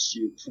 landlocks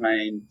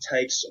Ukraine,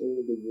 takes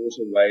all the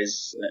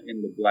waterways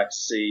in the Black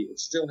Sea, it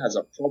still has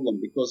a problem,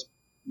 because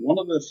one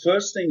of the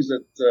first things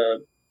that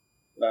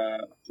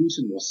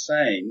Putin was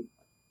saying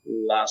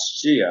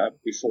last year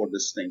before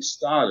this thing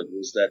started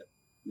was that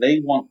they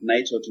want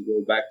NATO to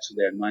go back to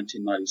their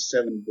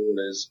 1997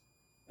 borders.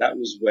 That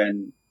was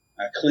when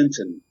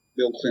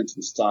Bill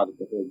Clinton started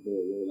the whole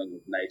ball rolling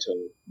of NATO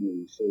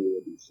moving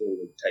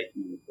forward,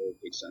 taking on the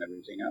Baltics and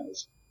everything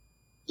else.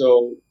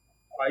 So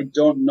I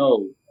don't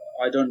know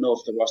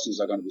if the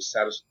Russians are going to be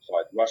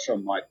satisfied. Russia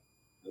might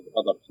have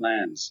other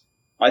plans.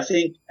 I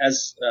think,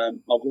 as I've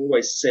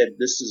always said,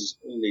 this was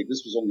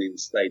only in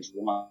stage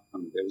one.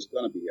 There was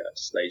going to be a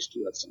stage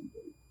two at some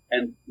point.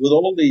 And with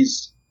all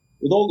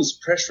this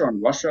pressure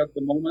on Russia at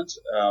the moment,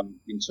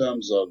 in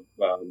terms of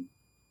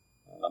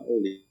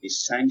all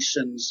these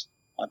sanctions,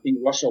 I think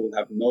Russia will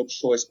have no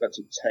choice but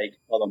to take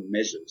other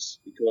measures,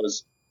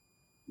 because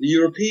the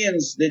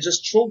Europeans, they're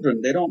just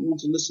children. They don't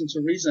want to listen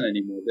to reason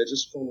anymore. They're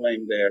just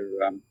following their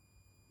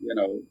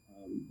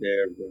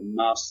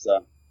master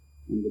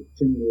on the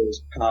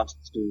primrose path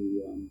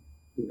to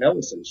hell,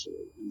 essentially.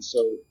 And so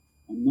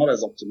I'm not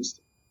as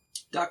optimistic.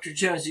 Dr.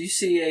 Jones, do you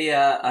see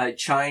a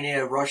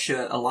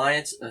China-Russia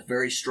alliance, a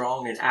very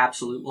strong and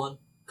absolute one,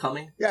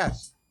 coming?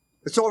 Yes.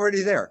 It's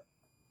already there.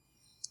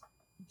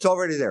 It's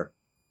already there.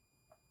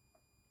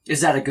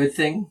 Is that a good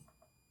thing?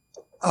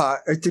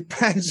 It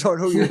depends on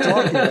who you're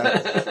talking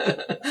about.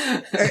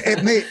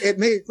 It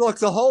may look,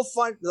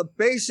 the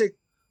basic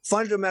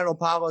fundamental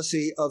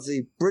policy of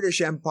the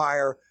British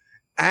Empire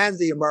and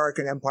the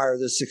American Empire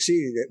that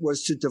succeeded it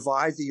was to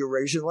divide the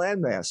Eurasian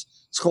landmass.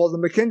 It's called the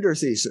Mackinder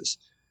thesis.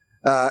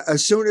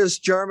 As soon as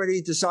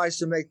Germany decides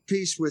to make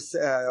peace with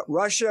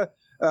Russia,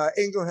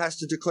 England has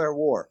to declare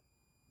war.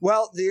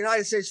 Well, the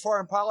United States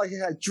foreign policy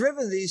had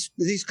driven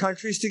these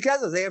countries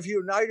together. They have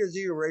united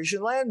the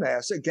Eurasian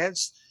landmass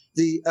against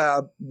the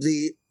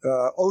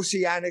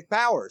oceanic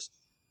powers.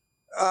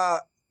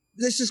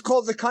 This is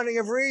called the cunning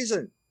of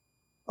reason.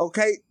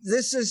 Okay,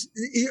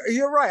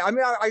 you're right. I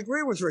mean, I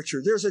agree with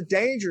Richard. There's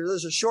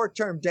a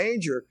short-term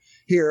danger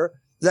here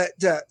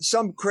that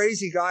some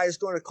crazy guy is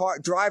going to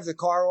drive the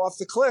car off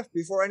the cliff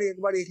before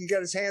anybody can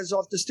get his hands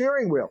off the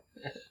steering wheel.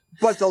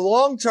 But the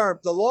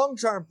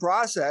long-term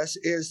process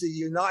is the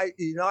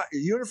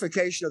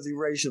unification of the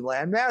Eurasian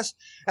landmass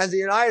and the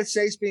United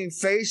States being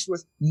faced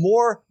with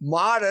more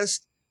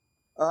modest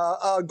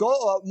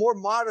more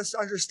modest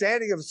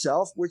understanding of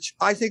itself, which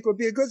I think would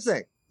be a good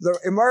thing. The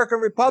American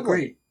Republic.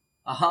 Agreed.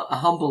 A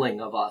humbling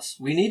of us.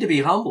 We need to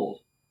be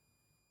humbled.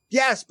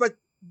 Yes, but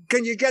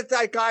can you get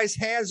that guy's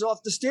hands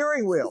off the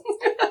steering wheel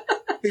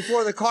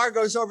before the car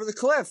goes over the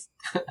cliff?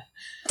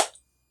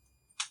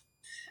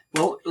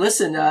 Well,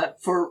 listen,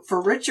 for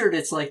Richard,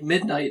 it's like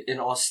midnight in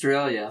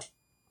Australia.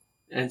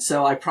 And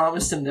so I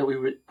promised him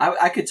that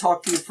I could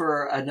talk to you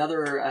for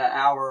another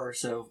hour or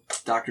so,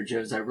 Dr.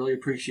 Jones. I really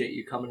appreciate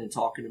you coming and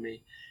talking to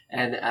me.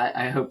 And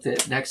I hope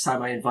that next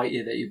time I invite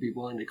you that you'd be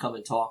willing to come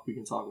and talk. We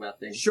can talk about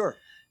things. Sure.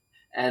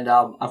 And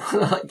I'm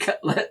going to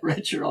let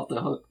Richard off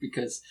the hook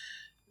because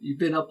you've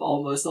been up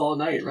almost all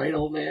night, right,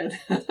 old man?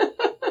 Yeah,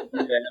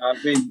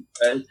 it's been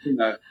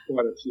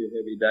quite a few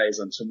heavy days,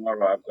 and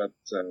tomorrow I've got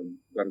to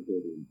go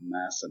to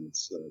mass, and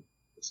it's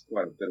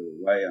quite a bit of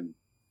a way, and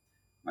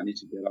I need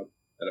to get up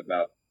at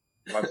about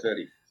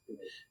 5:30.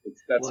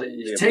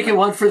 Take it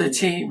one for the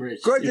team,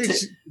 Rich.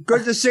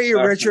 Good to see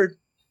you, Richard.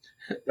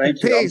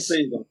 Thank you. Peace.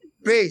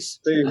 Peace.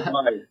 See you.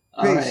 Bye.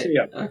 All right. See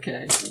ya.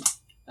 Okay.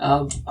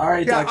 All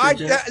right, yeah,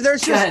 Dr.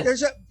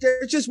 Jones.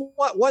 There's just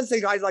one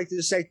thing I'd like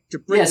to say to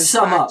bring this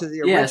back to the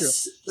original.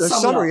 Yes, the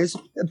summary is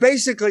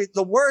basically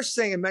the worst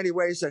thing in many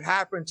ways that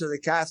happened to the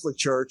Catholic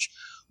Church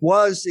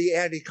was the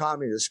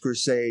anti-communist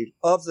crusade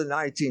of the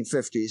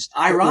 1950s.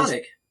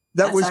 Ironic.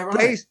 That was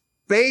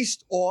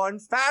based on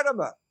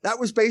Fatima. That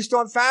was based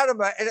on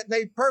Fatima, and it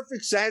made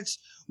perfect sense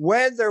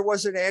when there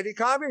was an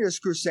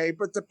anti-communist crusade.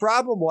 But the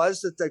problem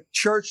was that the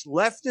church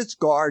left its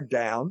guard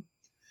down.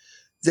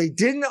 They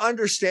didn't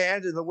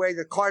understand in the way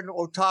that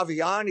Cardinal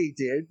Ottaviani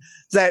did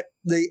that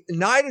the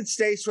United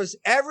States was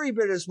every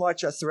bit as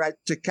much a threat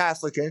to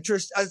Catholic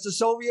interest as the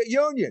Soviet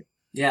Union.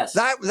 Yes.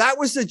 That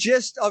was the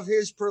gist of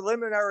his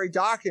preliminary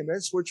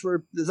documents, which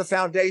were the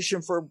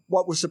foundation for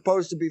what was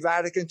supposed to be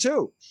Vatican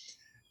II.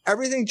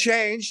 Everything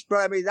changed, but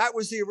I mean, that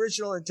was the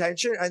original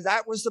intention, and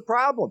that was the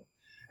problem.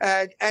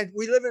 And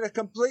we live in a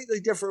completely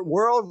different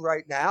world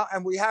right now,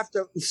 and we have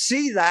to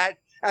see that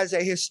as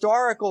a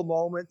historical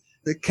moment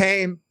that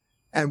came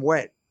and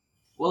went.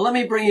 Well, let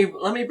me bring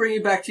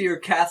you back to your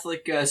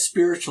Catholic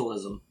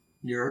spiritualism,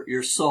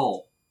 your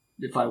soul,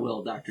 if I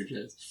will, Dr.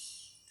 Jones.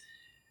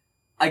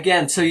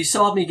 Again, so you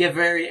saw me get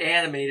very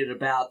animated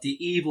about the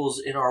evils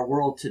in our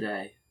world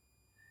today.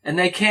 And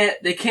they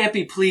can't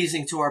be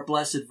pleasing to our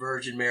Blessed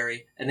Virgin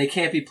Mary, and they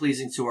can't be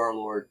pleasing to our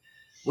Lord.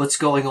 What's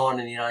going on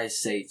in the United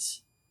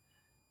States?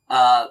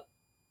 I'm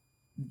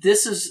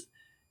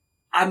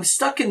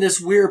stuck in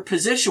this weird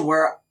position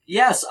where,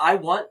 yes, I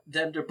want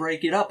them to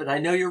break it up, and I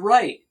know you're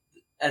right.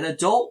 An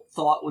adult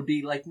thought would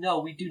be like, no,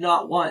 we do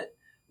not want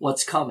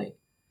what's coming,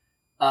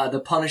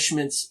 the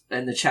punishments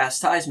and the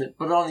chastisement.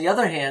 But on the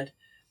other hand,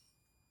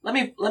 let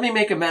me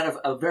make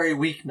a very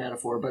weak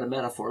metaphor, but a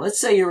metaphor. Let's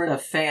say you're in a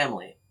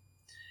family,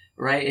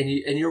 right?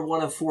 And you're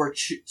one of four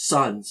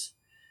sons.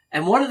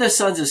 And one of the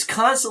sons is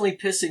constantly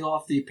pissing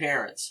off the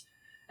parents.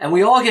 And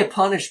we all get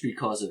punished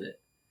because of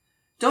it.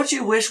 Don't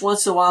you wish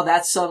once in a while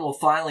that son will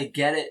finally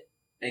get it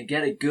and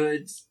get it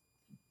good?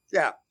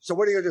 Yeah. So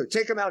what are you going to do?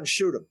 Take him out and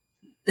shoot him.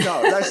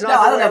 No, that's not. No,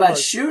 I don't know about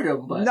shoot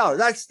him, but no,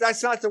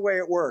 that's not the way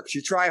it works.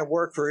 You try and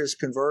work for his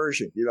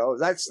conversion. You know,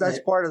 that's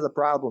right. Part of the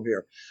problem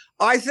here.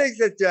 I think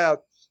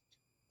that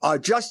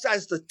just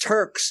as the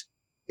Turks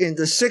in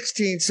the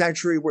 16th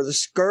century were the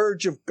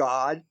scourge of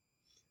God,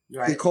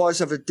 right,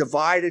 because of a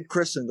divided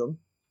Christendom,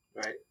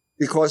 right,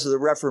 because of the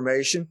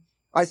Reformation,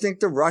 I think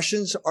the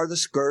Russians are the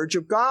scourge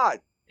of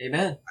God.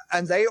 Amen.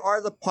 And they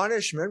are the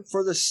punishment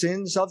for the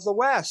sins of the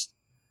West.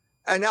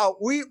 And now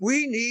we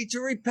need to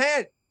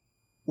repent.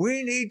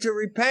 We need to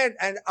repent.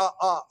 And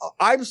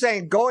I'm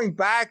saying going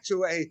back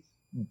to a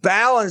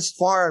balanced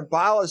foreign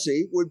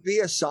policy would be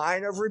a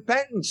sign of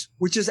repentance,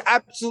 which is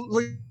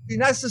absolutely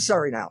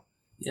necessary now.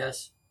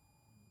 Yes.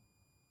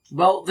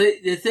 Well,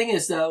 the thing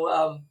is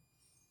though,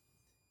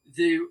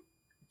 the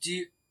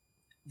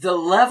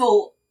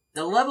level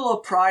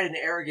of pride and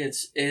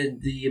arrogance in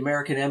the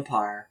American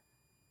empire,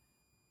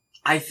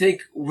 I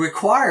think,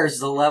 requires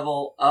the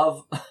level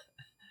of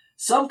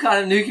some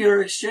kind of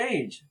nuclear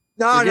exchange.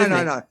 No,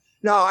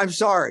 I'm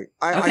sorry.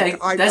 I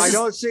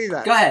don't see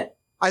that. Go ahead.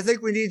 I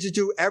think we need to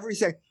do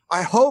everything.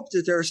 I hope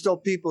that there are still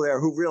people there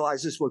who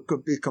realize this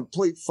could be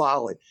complete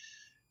folly.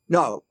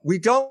 No, we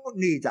don't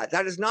need that.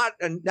 That is not.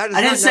 I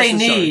didn't say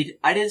need.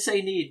 I didn't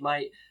say need.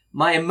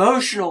 My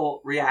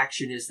emotional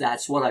reaction is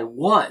that's what I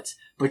want.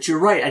 But you're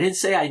right. I didn't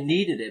say I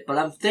needed it. But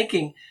I'm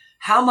thinking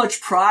how much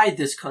pride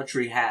this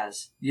country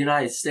has, the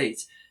United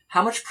States.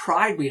 How much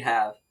pride we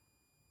have.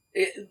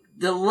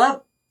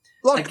 Look,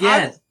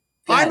 again.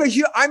 I'm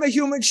a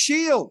human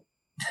shield.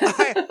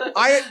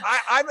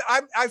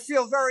 I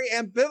feel very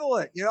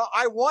ambivalent. You know,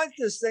 I want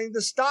this thing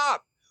to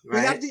stop.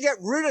 Right. We have to get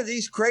rid of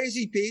these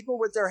crazy people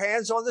with their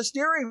hands on the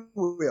steering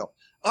wheel.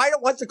 I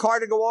don't want the car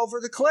to go over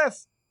the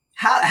cliff.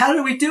 How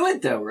do we do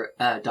it though,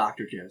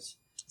 Dr. Jones?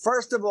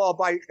 First of all,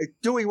 by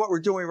doing what we're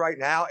doing right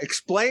now,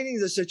 explaining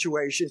the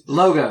situation.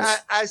 Logos.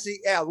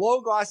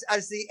 Logos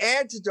as the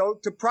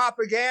antidote to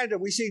propaganda.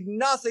 We see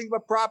nothing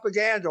but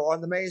propaganda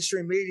on the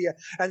mainstream media,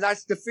 and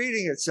that's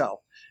defeating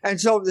itself.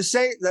 And so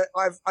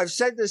I've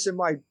said this in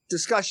my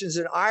discussions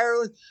in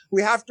Ireland,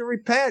 we have to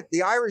repent.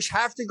 The Irish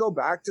have to go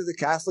back to the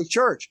Catholic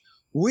Church.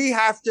 We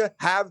have to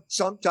have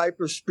some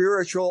type of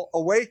spiritual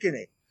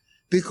awakening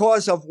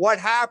because of what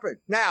happened.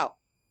 Now,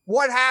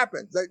 what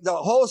happened? The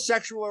whole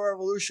sexual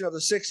revolution of the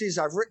 60s,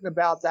 I've written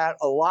about that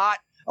a lot,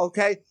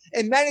 okay?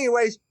 In many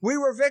ways, we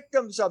were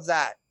victims of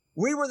that.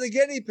 We were the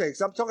guinea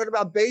pigs. I'm talking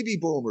about baby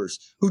boomers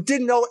who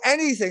didn't know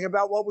anything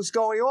about what was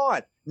going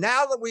on.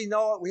 Now that we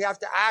know it, we have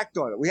to act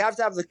on it. We have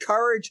to have the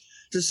courage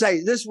to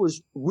say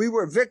we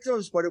were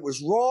victims, but it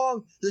was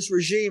wrong. This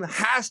regime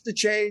has to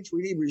change.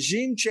 We need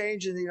regime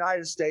change in the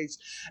United States.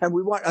 And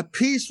we want a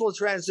peaceful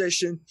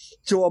transition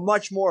to a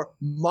much more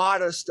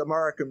modest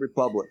American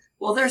republic.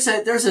 Well, there's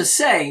a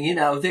saying,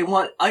 they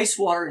want ice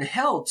water in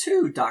hell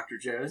too, Dr.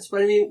 Jones.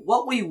 But I mean,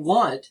 what we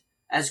want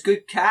as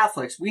good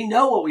Catholics, we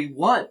know what we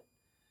want.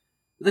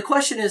 The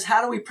question is,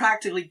 how do we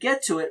practically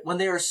get to it when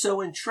they are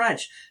so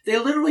entrenched? They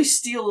literally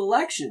steal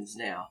elections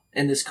now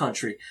in this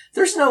country.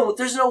 There's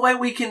no way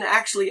we can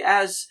actually,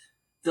 as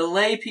the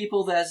lay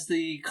people, as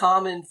the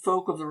common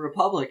folk of the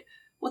Republic,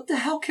 what the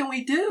hell can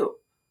we do?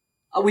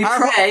 We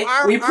pray.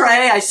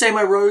 I say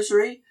my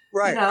rosary.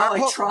 Right.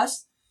 I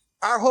trust.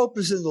 Our hope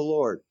is in the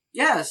Lord.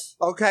 Yes.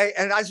 Okay.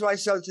 And that's what I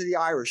said to the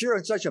Irish. You're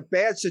in such a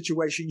bad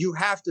situation. You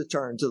have to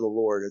turn to the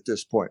Lord at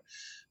this point.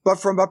 But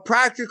from a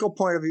practical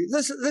point of view,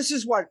 this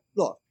is what,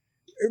 look,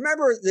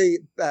 remember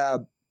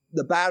the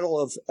battle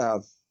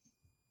of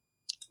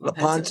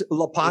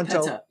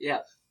Lepanto? Yeah.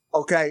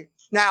 Okay.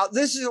 Now,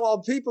 this is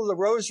all the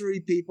rosary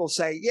people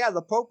say, yeah,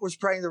 the Pope was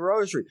praying the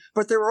rosary,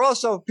 but there were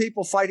also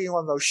people fighting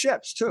on those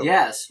ships too.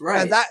 Yes,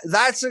 right.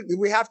 And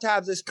we have to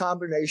have this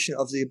combination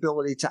of the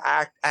ability to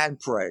act and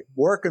pray,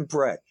 work and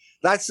pray.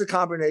 That's the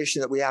combination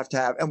that we have to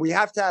have. And we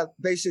have to have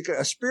basically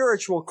a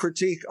spiritual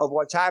critique of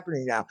what's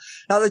happening now.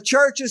 Now, the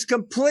church is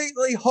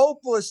completely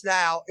hopeless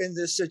now in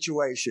this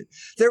situation.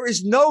 There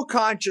is no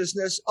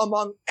consciousness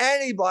among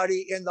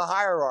anybody in the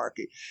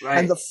hierarchy. Right.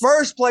 And the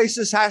first place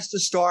this has to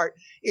start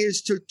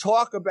is to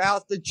talk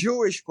about the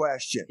Jewish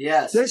question.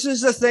 Yes. This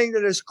is the thing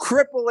that is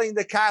crippling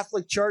the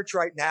Catholic Church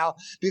right now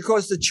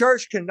because the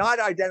church cannot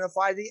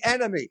identify the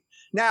enemy.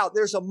 Now,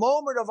 there's a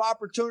moment of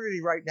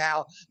opportunity right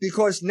now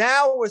because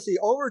now with the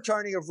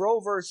overturning of Roe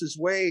versus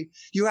Wade,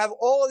 you have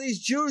all of these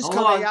Jews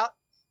coming out.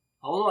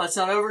 Hold on, it's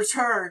not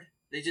overturned.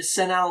 They just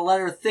sent out a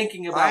letter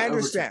thinking about I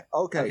understand.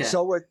 Okay.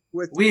 So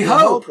we're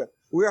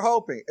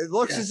hoping. It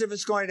looks as if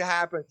it's going to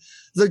happen.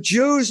 The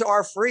Jews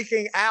are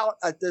freaking out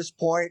at this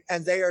point,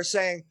 and they are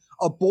saying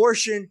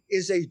abortion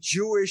is a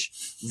Jewish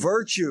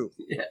virtue.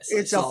 Yes,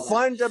 it's a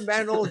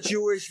fundamental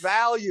Jewish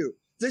value.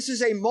 This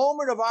is a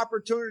moment of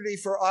opportunity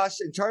for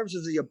us in terms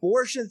of the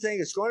abortion thing.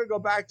 It's going to go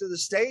back to the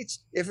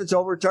states if it's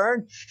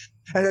overturned.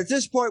 And at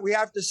this point, we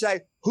have to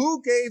say,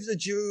 who gave the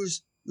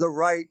Jews the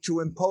right to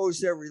impose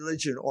their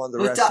religion on the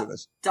rest of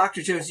us?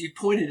 Dr. Jones, you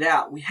pointed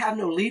out we have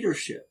no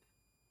leadership.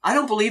 I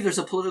don't believe there's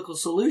a political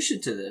solution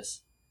to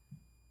this.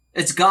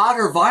 It's God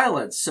or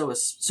violence, so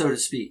to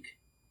speak.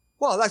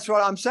 Well, that's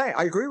what I'm saying.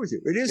 I agree with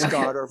you. It is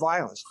God or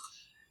violence.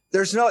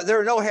 There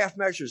are no half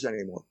measures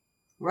anymore.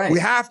 Right.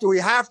 We have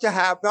to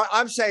have,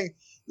 I'm saying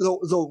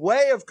the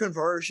way of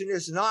conversion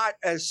is not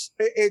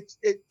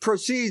it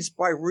proceeds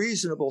by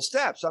reasonable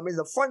steps. I mean,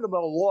 the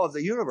fundamental law of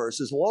the universe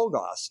is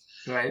Logos.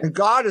 Right. And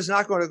God is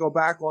not going to go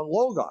back on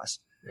Logos.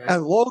 Right.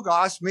 And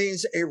Logos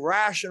means a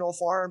rational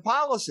foreign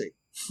policy.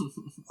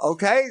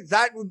 Okay,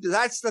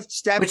 that's the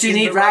step. But you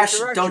need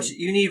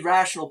you need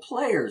rational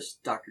players,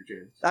 Dr.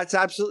 Jones. That's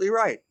absolutely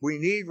right. We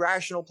need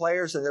rational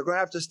players, and they're going to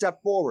have to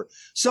step forward.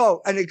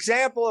 So, an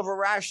example of a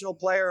rational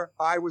player,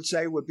 I would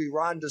say, would be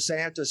Ron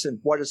DeSantis and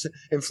what is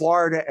in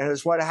Florida, and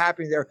is what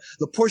happening there.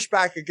 The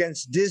pushback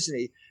against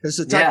Disney is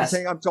the type of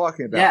thing I'm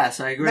talking about. Yes,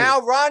 I agree. Now,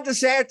 Ron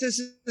DeSantis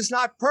is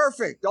not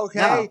perfect.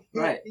 Okay,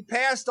 no, right. He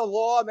passed a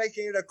law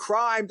making it a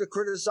crime to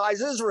criticize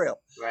Israel.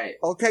 Right.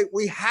 Okay,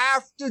 we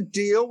have to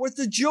deal with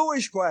the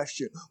Jewish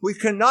question. We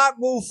cannot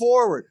move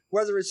forward,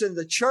 whether it's in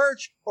the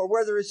church or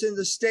whether it's in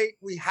the state.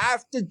 We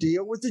have to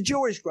deal with the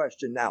Jewish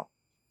question now.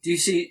 Do you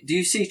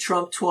see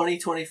Trump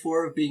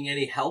 2024 being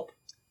any help?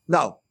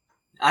 No,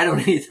 I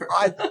don't either.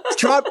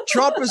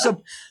 Trump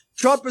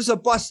is a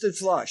busted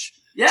flush.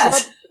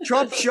 Yes.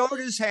 Trump showed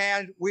his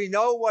hand. We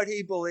know what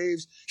he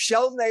believes.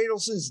 Sheldon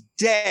Adelson's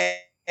dead.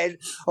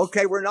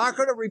 Okay, we're not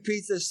going to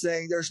repeat this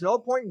thing. There's no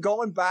point in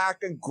going back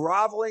and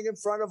groveling in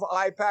front of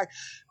IPAC.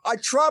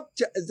 Trump,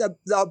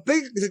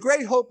 the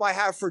great hope I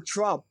have for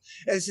Trump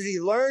is that he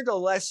learned a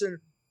lesson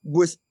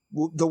with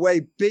the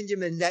way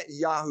Benjamin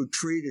Netanyahu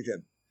treated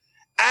him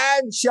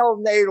and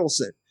Sheldon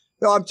Adelson.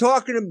 Now, I'm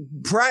talking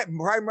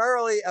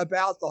primarily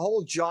about the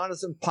whole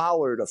Jonathan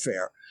Pollard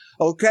affair.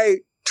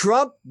 Okay,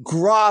 Trump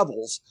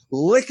grovels,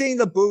 licking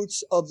the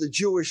boots of the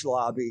Jewish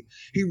lobby.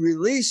 He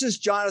releases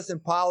Jonathan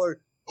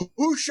Pollard.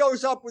 Who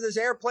shows up with his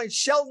airplane?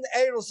 Sheldon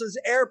Adelson's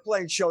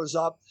airplane shows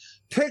up,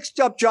 picks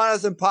up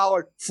Jonathan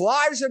Pollard,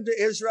 flies him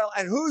to Israel,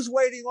 and who's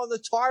waiting on the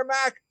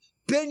tarmac?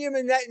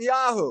 Benjamin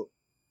Netanyahu.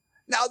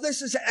 Now,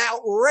 this is an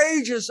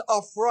outrageous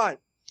affront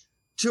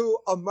to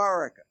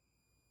America.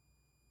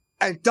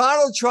 And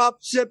Donald Trump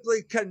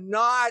simply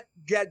cannot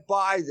get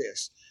by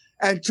this.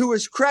 And to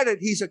his credit,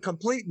 he's a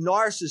complete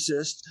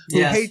narcissist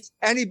who hates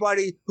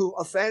anybody who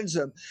offends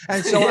him.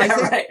 And so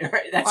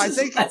I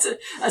think, that's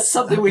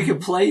something we can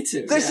play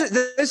to.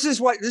 This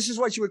is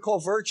what you would call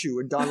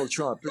virtue in Donald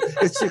Trump.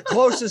 It's the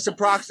closest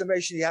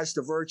approximation he has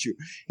to virtue.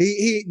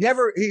 He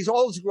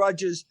holds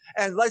grudges,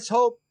 and let's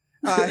hope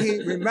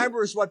he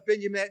remembers what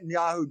Benjamin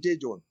Netanyahu did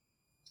to him.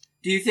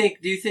 Do you think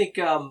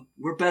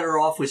we're better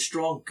off with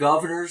strong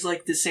governors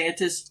like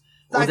DeSantis?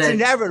 That's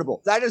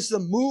inevitable. That is the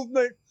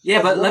movement.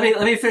 Yeah, but let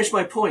me finish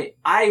my point.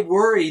 I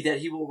worry that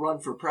he will run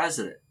for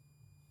president.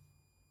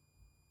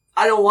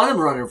 I don't want him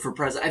running for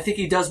president. I think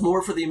he does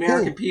more for the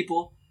American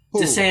people.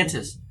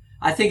 DeSantis.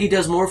 I think he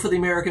does more for the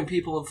American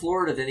people in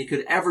Florida than he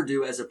could ever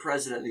do as a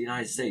president of the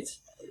United States.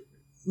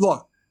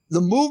 Look,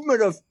 the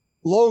movement of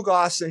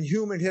Logos in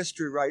human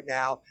history right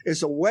now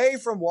is away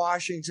from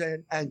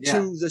Washington and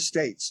to the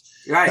states.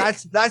 Right.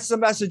 That's the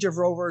message of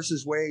Roe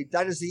versus Wade.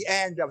 That is the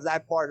end of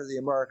that part of the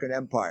American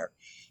empire.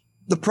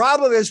 The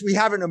problem is we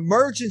have an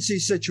emergency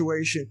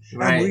situation,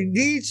 and we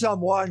need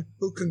someone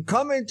who can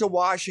come into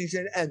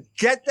Washington and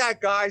get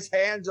that guy's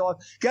hands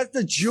off, get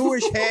the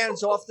Jewish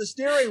hands off the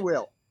steering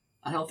wheel.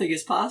 I don't think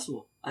it's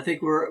possible. I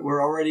think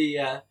we're already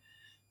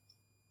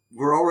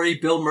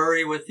Bill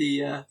Murray with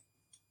the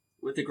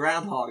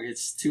groundhog.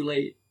 It's too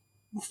late.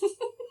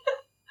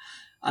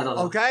 I don't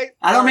know. Okay.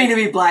 I don't mean to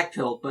be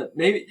black-pilled, but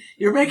maybe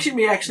you're making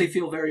me actually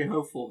feel very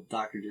hopeful,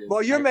 Dr. James.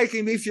 Well, you're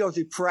making me feel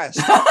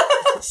depressed.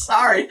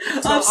 Sorry.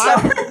 I'm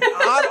sorry.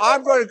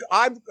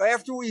 I'm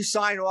after we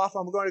sign off,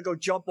 I'm going to go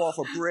jump off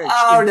a bridge.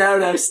 Oh,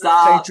 no,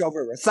 stop. St. Joe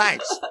River.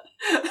 Thanks.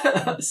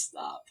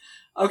 Stop.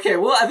 Okay,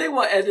 well, I think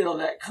we'll end it on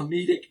that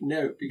comedic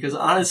note because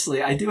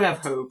honestly, I do have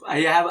hope. I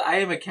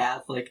am a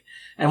Catholic,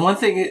 and one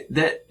thing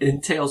that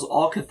entails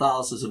all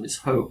Catholicism is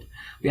hope.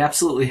 We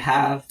absolutely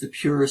have the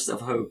purest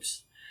of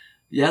hopes.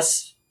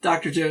 Yes,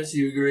 Dr. Jones, do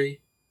you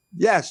agree?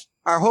 Yes,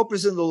 our hope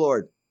is in the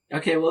Lord.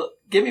 Okay, well,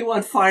 give me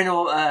one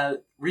final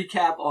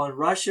recap on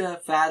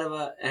Russia,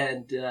 Fatima,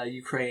 and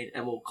Ukraine,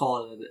 and we'll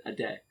call it a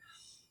day.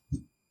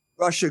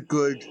 Russia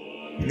good,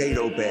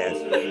 NATO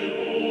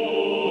bad.